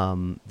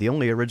the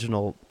only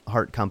original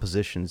Heart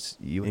compositions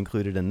you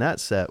included in that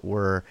set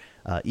were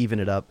Even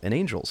It Up and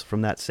Angels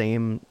from that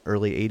same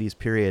early 80s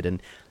period.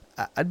 And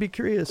I'd be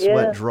curious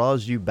what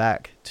draws you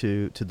back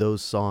to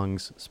those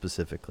songs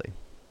specifically.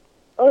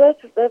 Oh,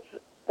 that's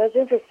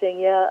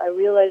interesting. Yeah, I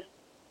realized,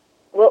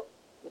 well,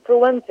 for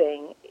one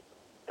thing,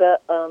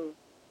 that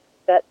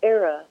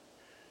era,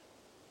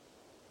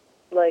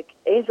 like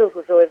Angels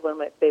was always one of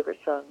my favorite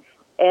songs.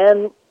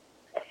 Anne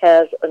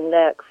has a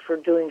knack for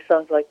doing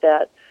songs like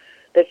that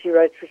she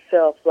writes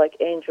herself, like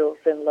Angels,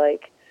 and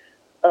like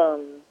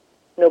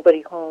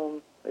Nobody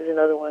Home is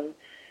another one.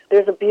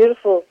 There's a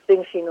beautiful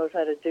thing she knows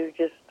how to do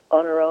just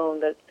on her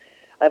own that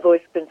I've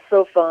always been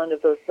so fond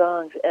of those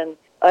songs, and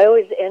I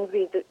always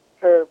envied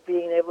her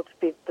being able to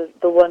be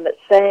the one that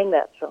sang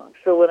that song.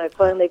 So when I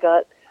finally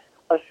got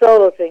a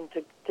solo thing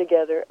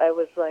together, I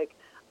was like,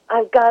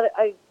 I've got it.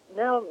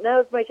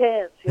 Now's my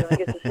chance. I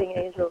get to sing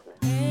Angels.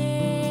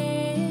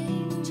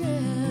 Angels,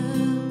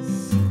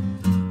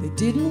 they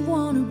didn't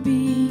want to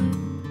be.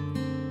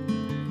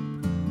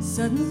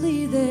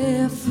 Suddenly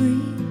they're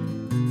free.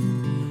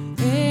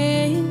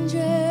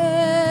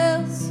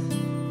 Angels,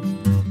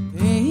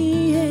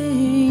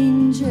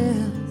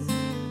 angels, I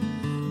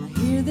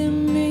hear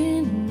them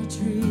in the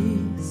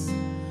trees,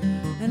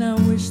 and I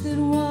wish that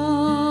one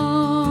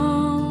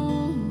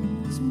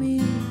was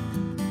me.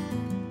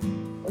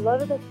 A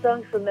lot of the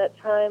songs from that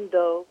time,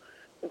 though,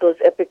 those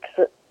epic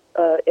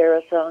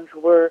era songs,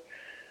 were,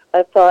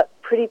 I thought,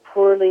 pretty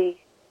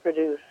poorly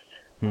produced.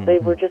 They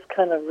were just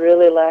kind of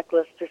really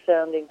lackluster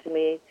sounding to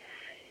me.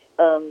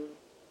 And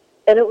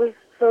it was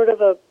sort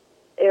of a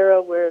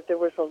era where there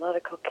was a lot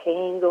of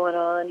cocaine going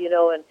on,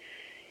 and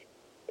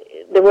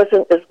there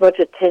wasn't as much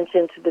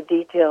attention to the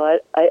detail.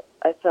 I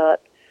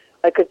thought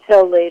I could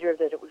tell later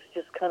that it was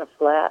just kind of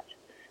flat.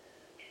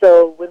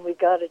 So when we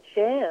got a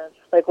chance,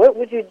 like, what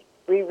would you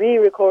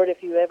re-record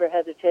if you ever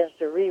had the chance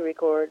to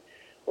re-record?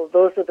 Well,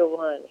 those are the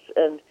ones.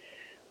 And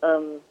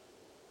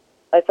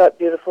I thought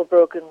Beautiful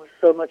Broken was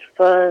so much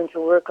fun to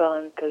work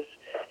on because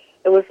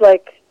it was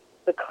like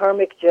the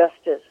karmic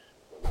justice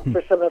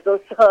for some of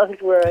those songs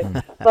where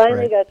I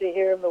finally got to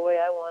hear them the way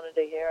I wanted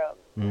to hear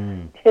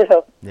them.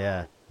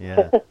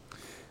 Yeah.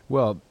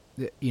 Well,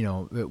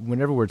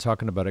 whenever we're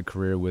talking about a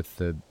career with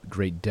the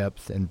great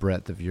depth and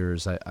breadth of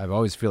yours, I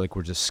always feel like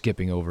we're just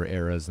skipping over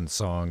eras and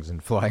songs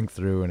and flying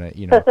through,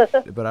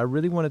 but I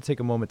really want to take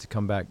a moment to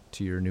come back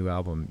to your new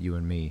album, You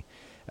and Me,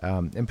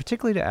 and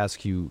particularly to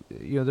ask you,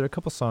 there are a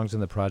couple songs in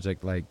the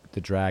project like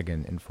The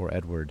Dragon and For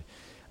Edward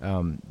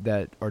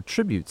that are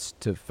tributes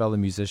to fellow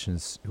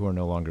musicians who are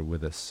no longer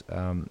with us.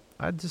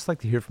 I'd just like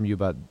to hear from you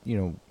about,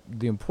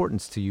 the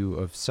importance to you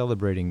of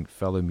celebrating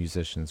fellow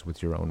musicians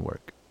with your own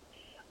work.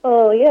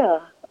 Oh, yeah.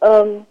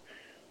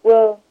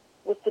 Well,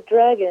 with The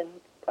Dragon,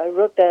 I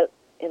wrote that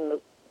in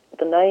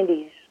the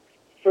 90s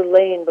for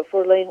Lane,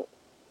 before Lane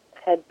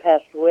had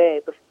passed away,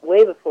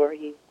 way before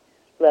he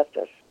left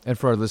us. And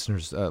for our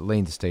listeners,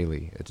 Lane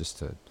Staley, just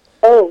to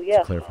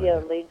clarify. Yeah,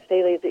 Lane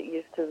Staley that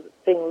used to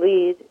sing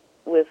lead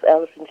with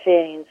Alice in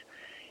Chains.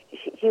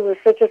 He was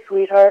such a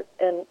sweetheart,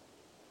 and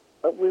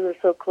we were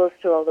so close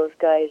to all those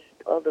guys,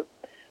 all the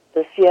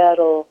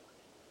Seattle,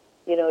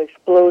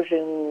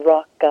 explosion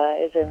rock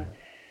guys,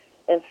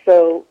 and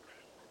so,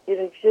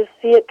 just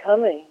see it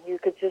coming. You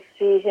could just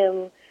see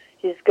him.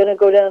 He's going to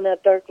go down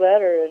that dark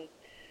ladder,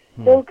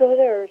 and don't go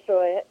there.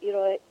 So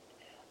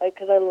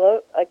because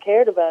I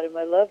cared about him.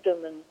 I loved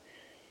him,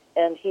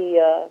 and he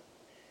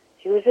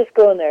was just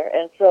going there.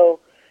 And so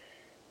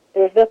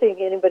there was nothing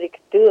anybody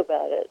could do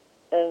about it.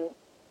 And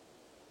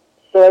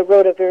so I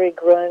wrote a very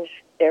grunge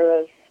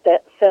era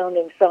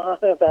sounding song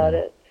about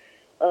it.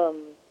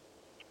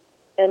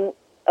 And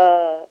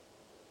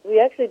we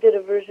actually did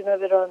a version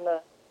of it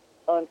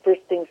on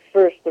First Things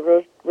First,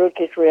 the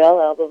Roadcase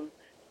Royale album,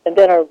 and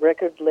then our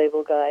record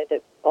label guy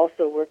that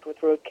also worked with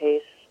Roadcase,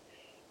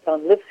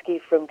 Tom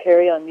Lipsky from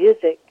Carry On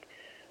Music,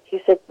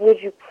 he said,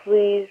 "Would you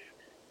please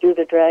do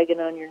The Dragon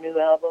on your new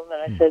album?"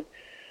 And I said,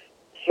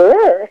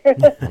 "Sure."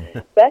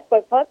 Backed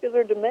by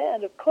popular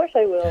demand, of course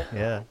I will.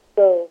 Yeah.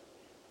 So,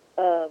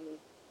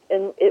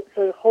 and it's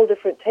a whole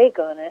different take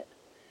on it,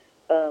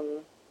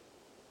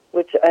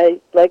 which I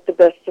like the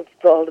best of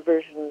all the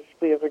versions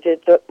we ever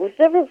did. So it was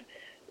never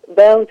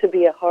bound to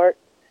be a heart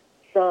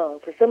song.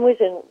 For some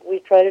reason, we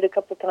tried it a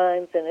couple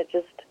times, and it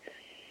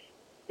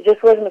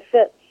just wasn't a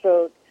fit.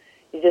 So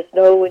you just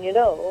know when you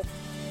know.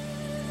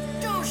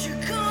 Don't you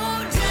go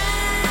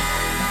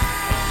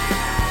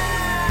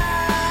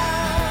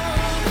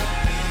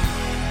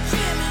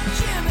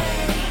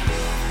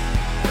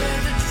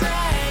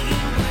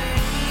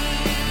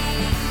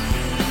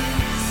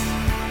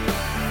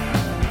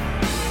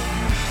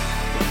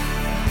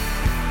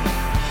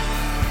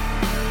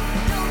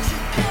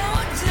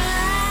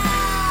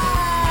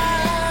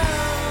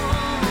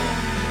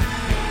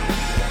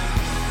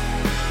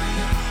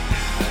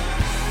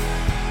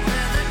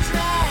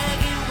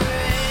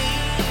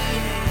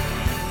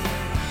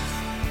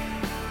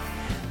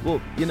Well,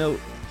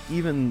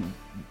 even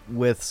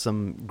with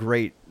some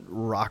great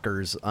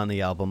rockers on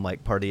the album,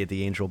 like Party at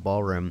the Angel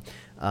Ballroom,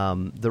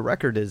 the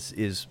record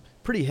is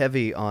pretty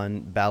heavy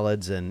on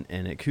ballads and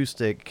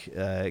acoustic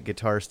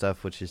guitar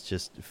stuff, which is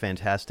just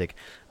fantastic.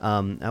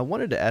 I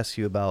wanted to ask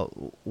you about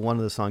one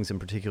of the songs in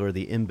particular,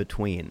 the In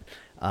Between.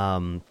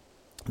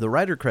 The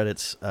writer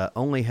credits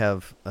only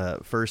have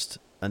first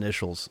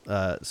initials,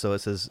 so it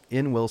says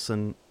N.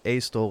 Wilson, A.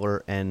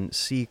 Stoller, and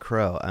C.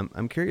 Crow.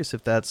 I'm curious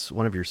if that's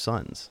one of your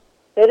sons.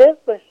 It is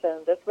my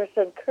son. That's my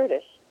son,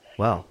 Curtis.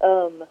 Wow.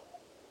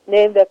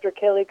 Named after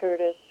Kelly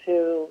Curtis,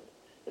 who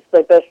is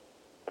my best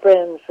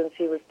friend since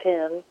he was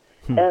 10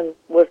 and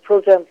was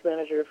Pearl Jam's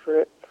manager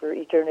for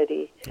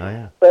eternity. Oh,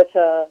 yeah. But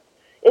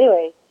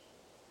anyway,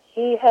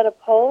 he had a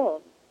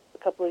poem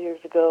a couple of years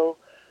ago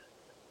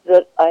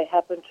that I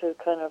happened to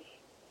kind of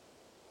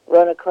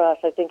run across.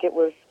 I think it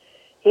was,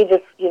 he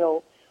just,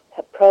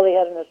 probably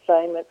had an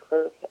assignment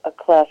for a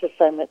class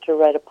assignment to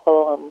write a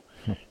poem.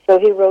 So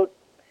he wrote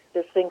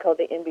this thing called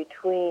the In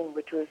Between,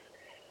 which was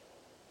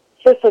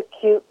just a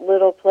cute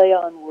little play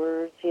on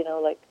words,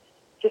 like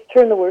just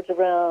turn the words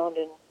around,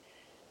 and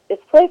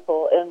it's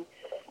playful. And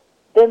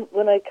then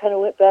when I kind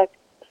of went back,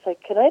 it's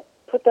like, can I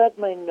put that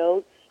in my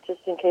notes just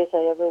in case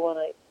I ever want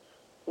to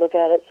look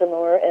at it some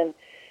more? And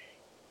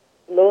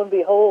lo and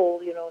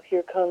behold,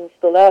 here comes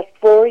the last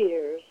 4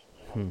 years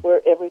where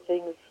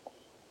everything's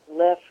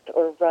left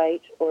or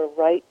right or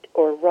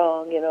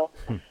wrong,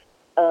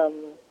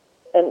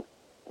 and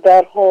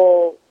that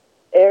whole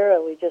era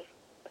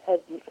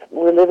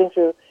we're living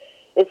through,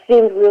 it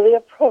seemed really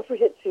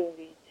appropriate to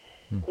me.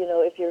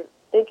 If you're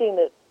thinking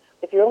that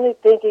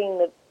thinking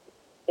that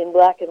in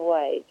black and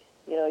white.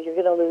 You know, you're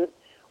going to lose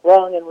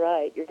wrong and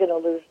right. You're going to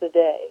lose the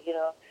day, you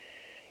know.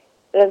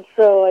 And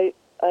so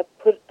I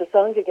put the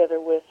song together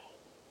with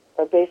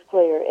our bass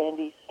player,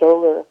 Andy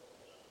Stoller.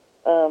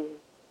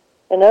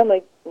 And now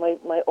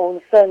my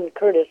own son,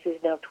 Curtis, who's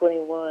now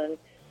 21,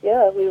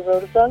 yeah, we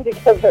wrote a song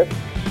together.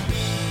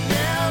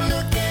 Now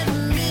look at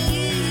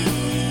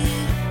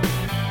me,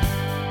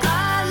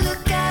 I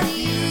look at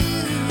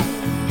you.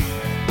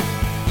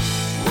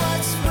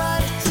 What's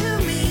right to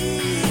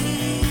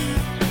me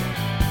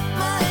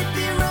might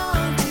be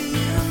wrong to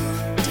you.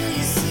 Do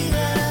you see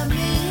what I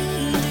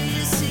mean? Do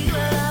you see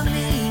what I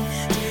mean?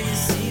 Do you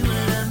see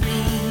what I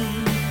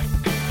mean?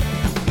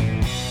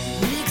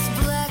 Mix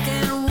black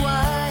and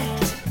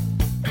white,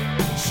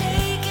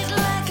 shake it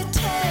like a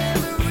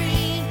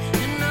tambourine,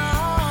 and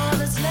all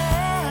that's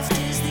left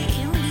is the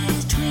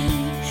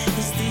in-between,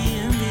 is the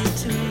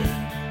in-between.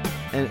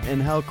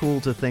 And how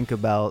cool to think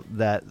about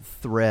that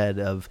thread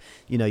of,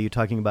 you know, you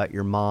talking about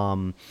your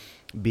mom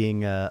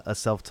being a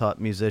self-taught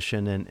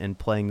musician and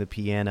playing the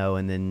piano,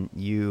 and then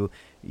you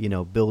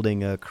know,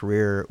 building a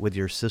career with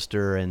your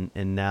sister, and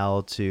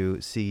now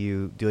to see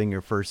you doing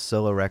your first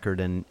solo record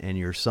and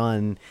your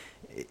son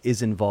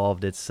is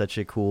involved. It's such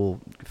a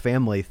cool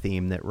family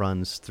theme that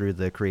runs through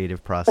the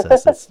creative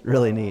process. It's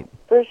really neat.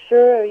 For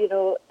sure, you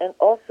know, and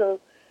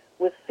also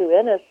with Sue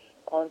Ennis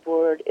on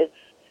board, it's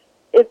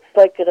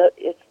like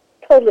it's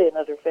totally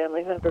another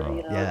family member,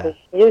 you know, yeah. because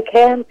you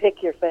can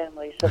pick your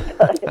family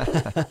sometimes.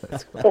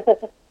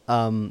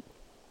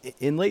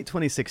 In late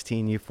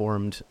 2016, you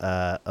formed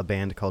a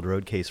band called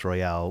Roadcase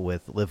Royale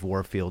with Liv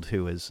Warfield,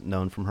 who is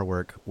known from her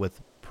work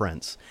with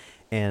Prince.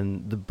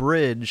 And the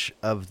bridge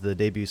of the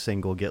debut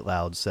single, Get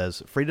Loud,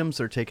 says,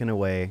 "Freedoms are taken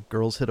away,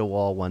 girls hit a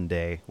wall one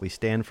day, we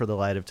stand for the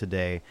light of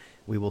today,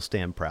 we will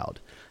stand proud."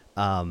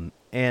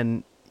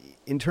 And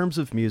in terms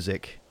of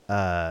music,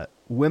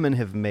 women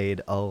have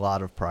made a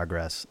lot of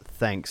progress,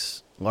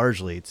 thanks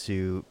largely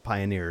to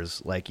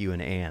pioneers like you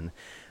and Anne.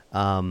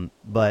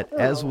 But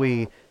as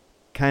we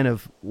kind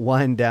of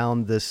wind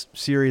down this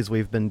series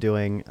we've been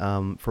doing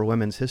for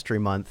Women's History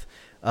Month,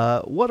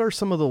 what are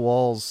some of the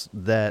walls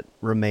that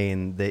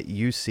remain that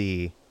you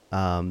see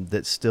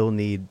that still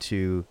need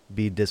to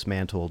be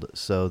dismantled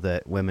so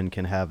that women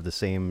can have the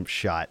same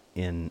shot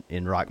in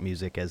rock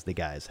music as the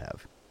guys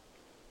have?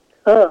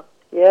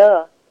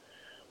 Yeah.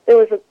 There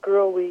was a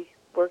girl we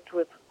worked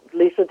with,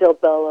 Lisa Del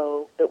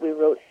Bello, that we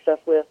wrote stuff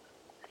with,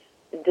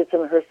 did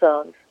some of her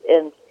songs,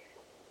 and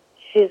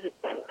she's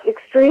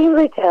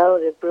extremely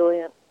talented,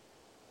 brilliant,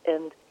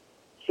 and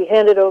she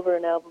handed over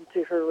an album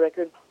to her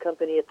record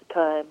company at the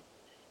time,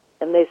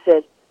 and they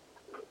said,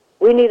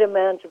 "We need a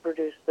man to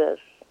produce this,"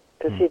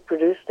 because she'd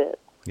produced it.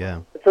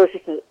 Yeah. So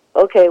she said,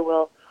 "Okay,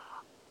 well,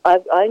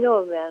 I know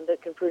a man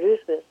that can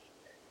produce this."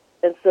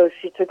 And so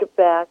she took it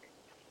back,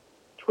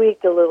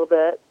 tweaked a little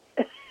bit,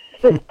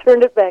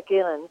 turned it back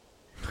in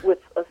with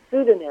a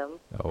pseudonym.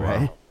 Oh, wow.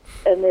 Right.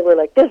 And they were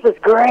like, "This is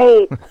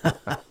great."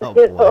 Oh,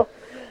 You boy. know,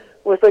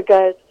 with a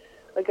guy's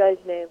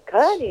name,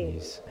 Connie.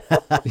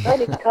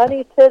 Jeez.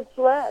 Connie Ted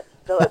Slatt.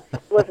 No, it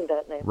wasn't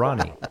that name.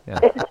 Ronnie. Yeah.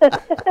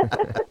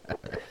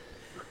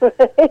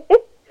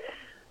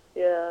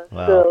 Yeah.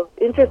 Wow. So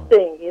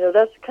interesting. You know,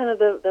 that's kind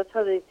of that's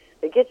how they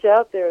get you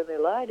out there and they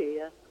lie to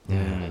you.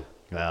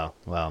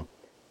 Wow.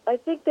 I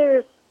think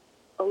there's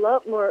a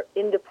lot more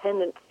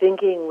independent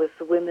thinking with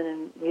the women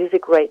in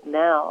music right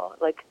now,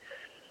 like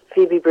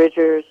Phoebe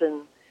Bridgers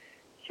and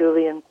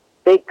Julian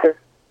Baker.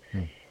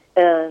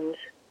 And,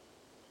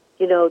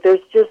 you know, there's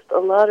just a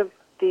lot of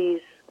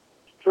these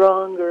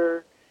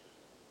stronger,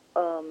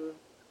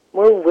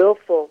 more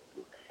willful,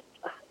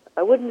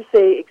 I wouldn't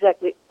say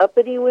exactly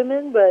uppity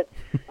women, but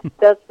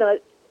that's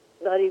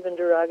not even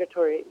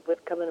derogatory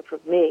with coming from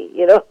me,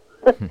 you know.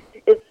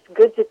 It's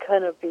good to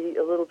kind of be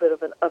a little bit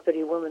of an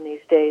uppity woman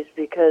these days,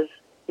 because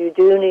you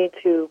do need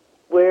to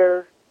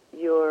wear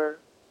your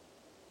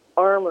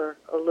armor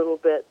a little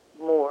bit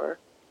more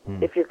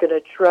if you're going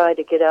to try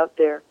to get out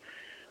there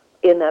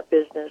in that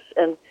business.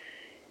 And,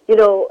 you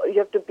know, you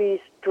have to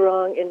be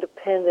strong,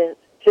 independent,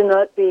 to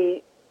not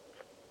be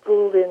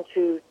fooled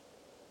into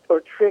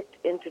or tricked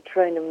into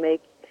trying to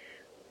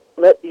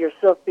let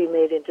yourself be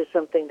made into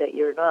something that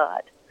you're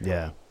not.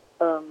 Yeah.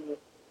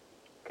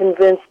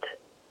 Convinced,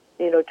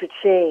 you know, to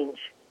change.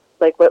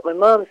 Like what my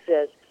mom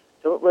says,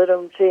 don't let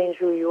them change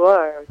who you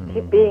are.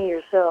 Keep being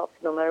yourself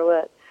no matter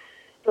what.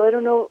 So I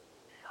don't know.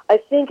 I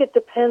think it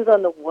depends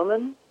on the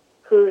woman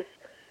who's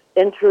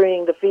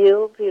entering the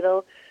field, you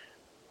know.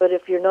 But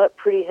if you're not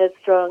pretty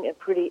headstrong and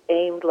pretty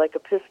aimed like a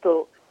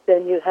pistol,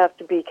 then you have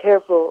to be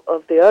careful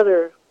of the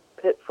other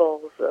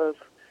pitfalls of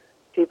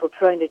people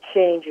trying to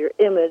change your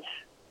image,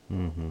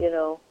 you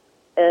know,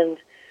 and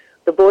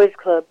the boys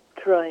club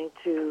trying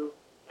to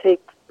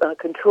take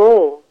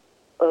control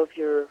of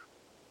your,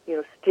 you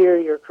know, steer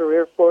your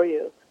career for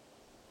you.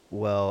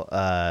 Well,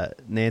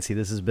 Nancy,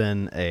 this has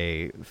been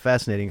a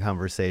fascinating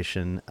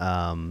conversation.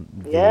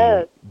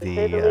 Yes, to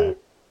say the least.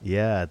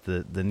 Yeah,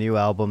 the new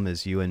album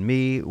is You and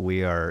Me.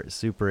 We are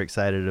super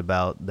excited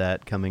about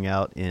that coming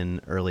out in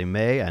early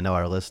May. I know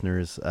our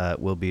listeners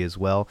will be as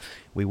well.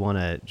 We want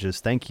to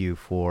just thank you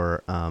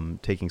for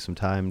taking some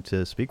time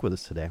to speak with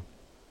us today.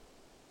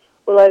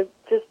 Well,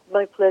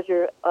 my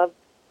pleasure.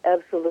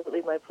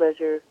 Absolutely my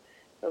pleasure.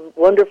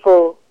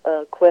 Wonderful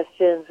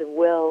questions and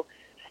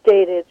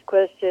well-stated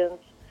questions,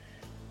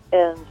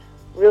 and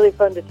really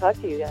fun to talk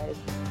to you guys.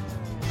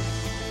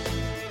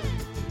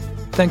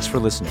 Thanks for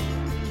listening.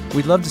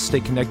 We'd love to stay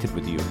connected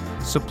with you,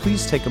 so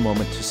please take a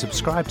moment to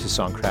subscribe to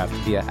Songcraft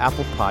via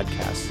Apple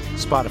Podcasts,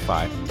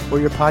 Spotify, or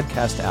your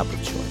podcast app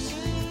of choice.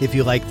 If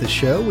you like the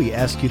show, we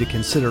ask you to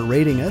consider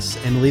rating us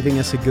and leaving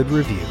us a good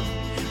review.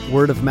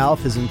 Word of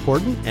mouth is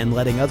important, and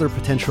letting other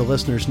potential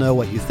listeners know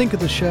what you think of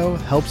the show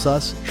helps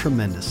us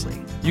tremendously.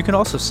 You can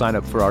also sign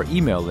up for our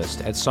email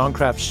list at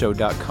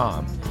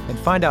songcraftshow.com and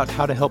find out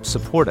how to help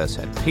support us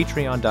at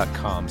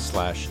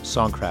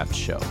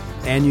patreon.com/songcraftshow.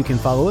 And you can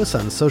follow us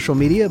on social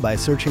media by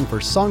searching for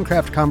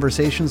Songcraft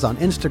Conversations on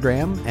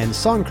Instagram and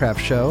Songcraft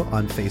Show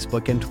on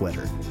Facebook and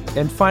Twitter.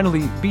 And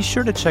finally, be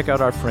sure to check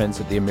out our friends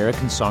at the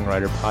American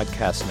Songwriter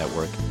Podcast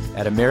Network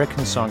at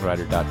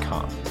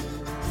americansongwriter.com.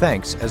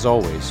 Thanks, as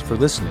always, for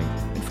listening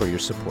and for your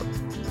support.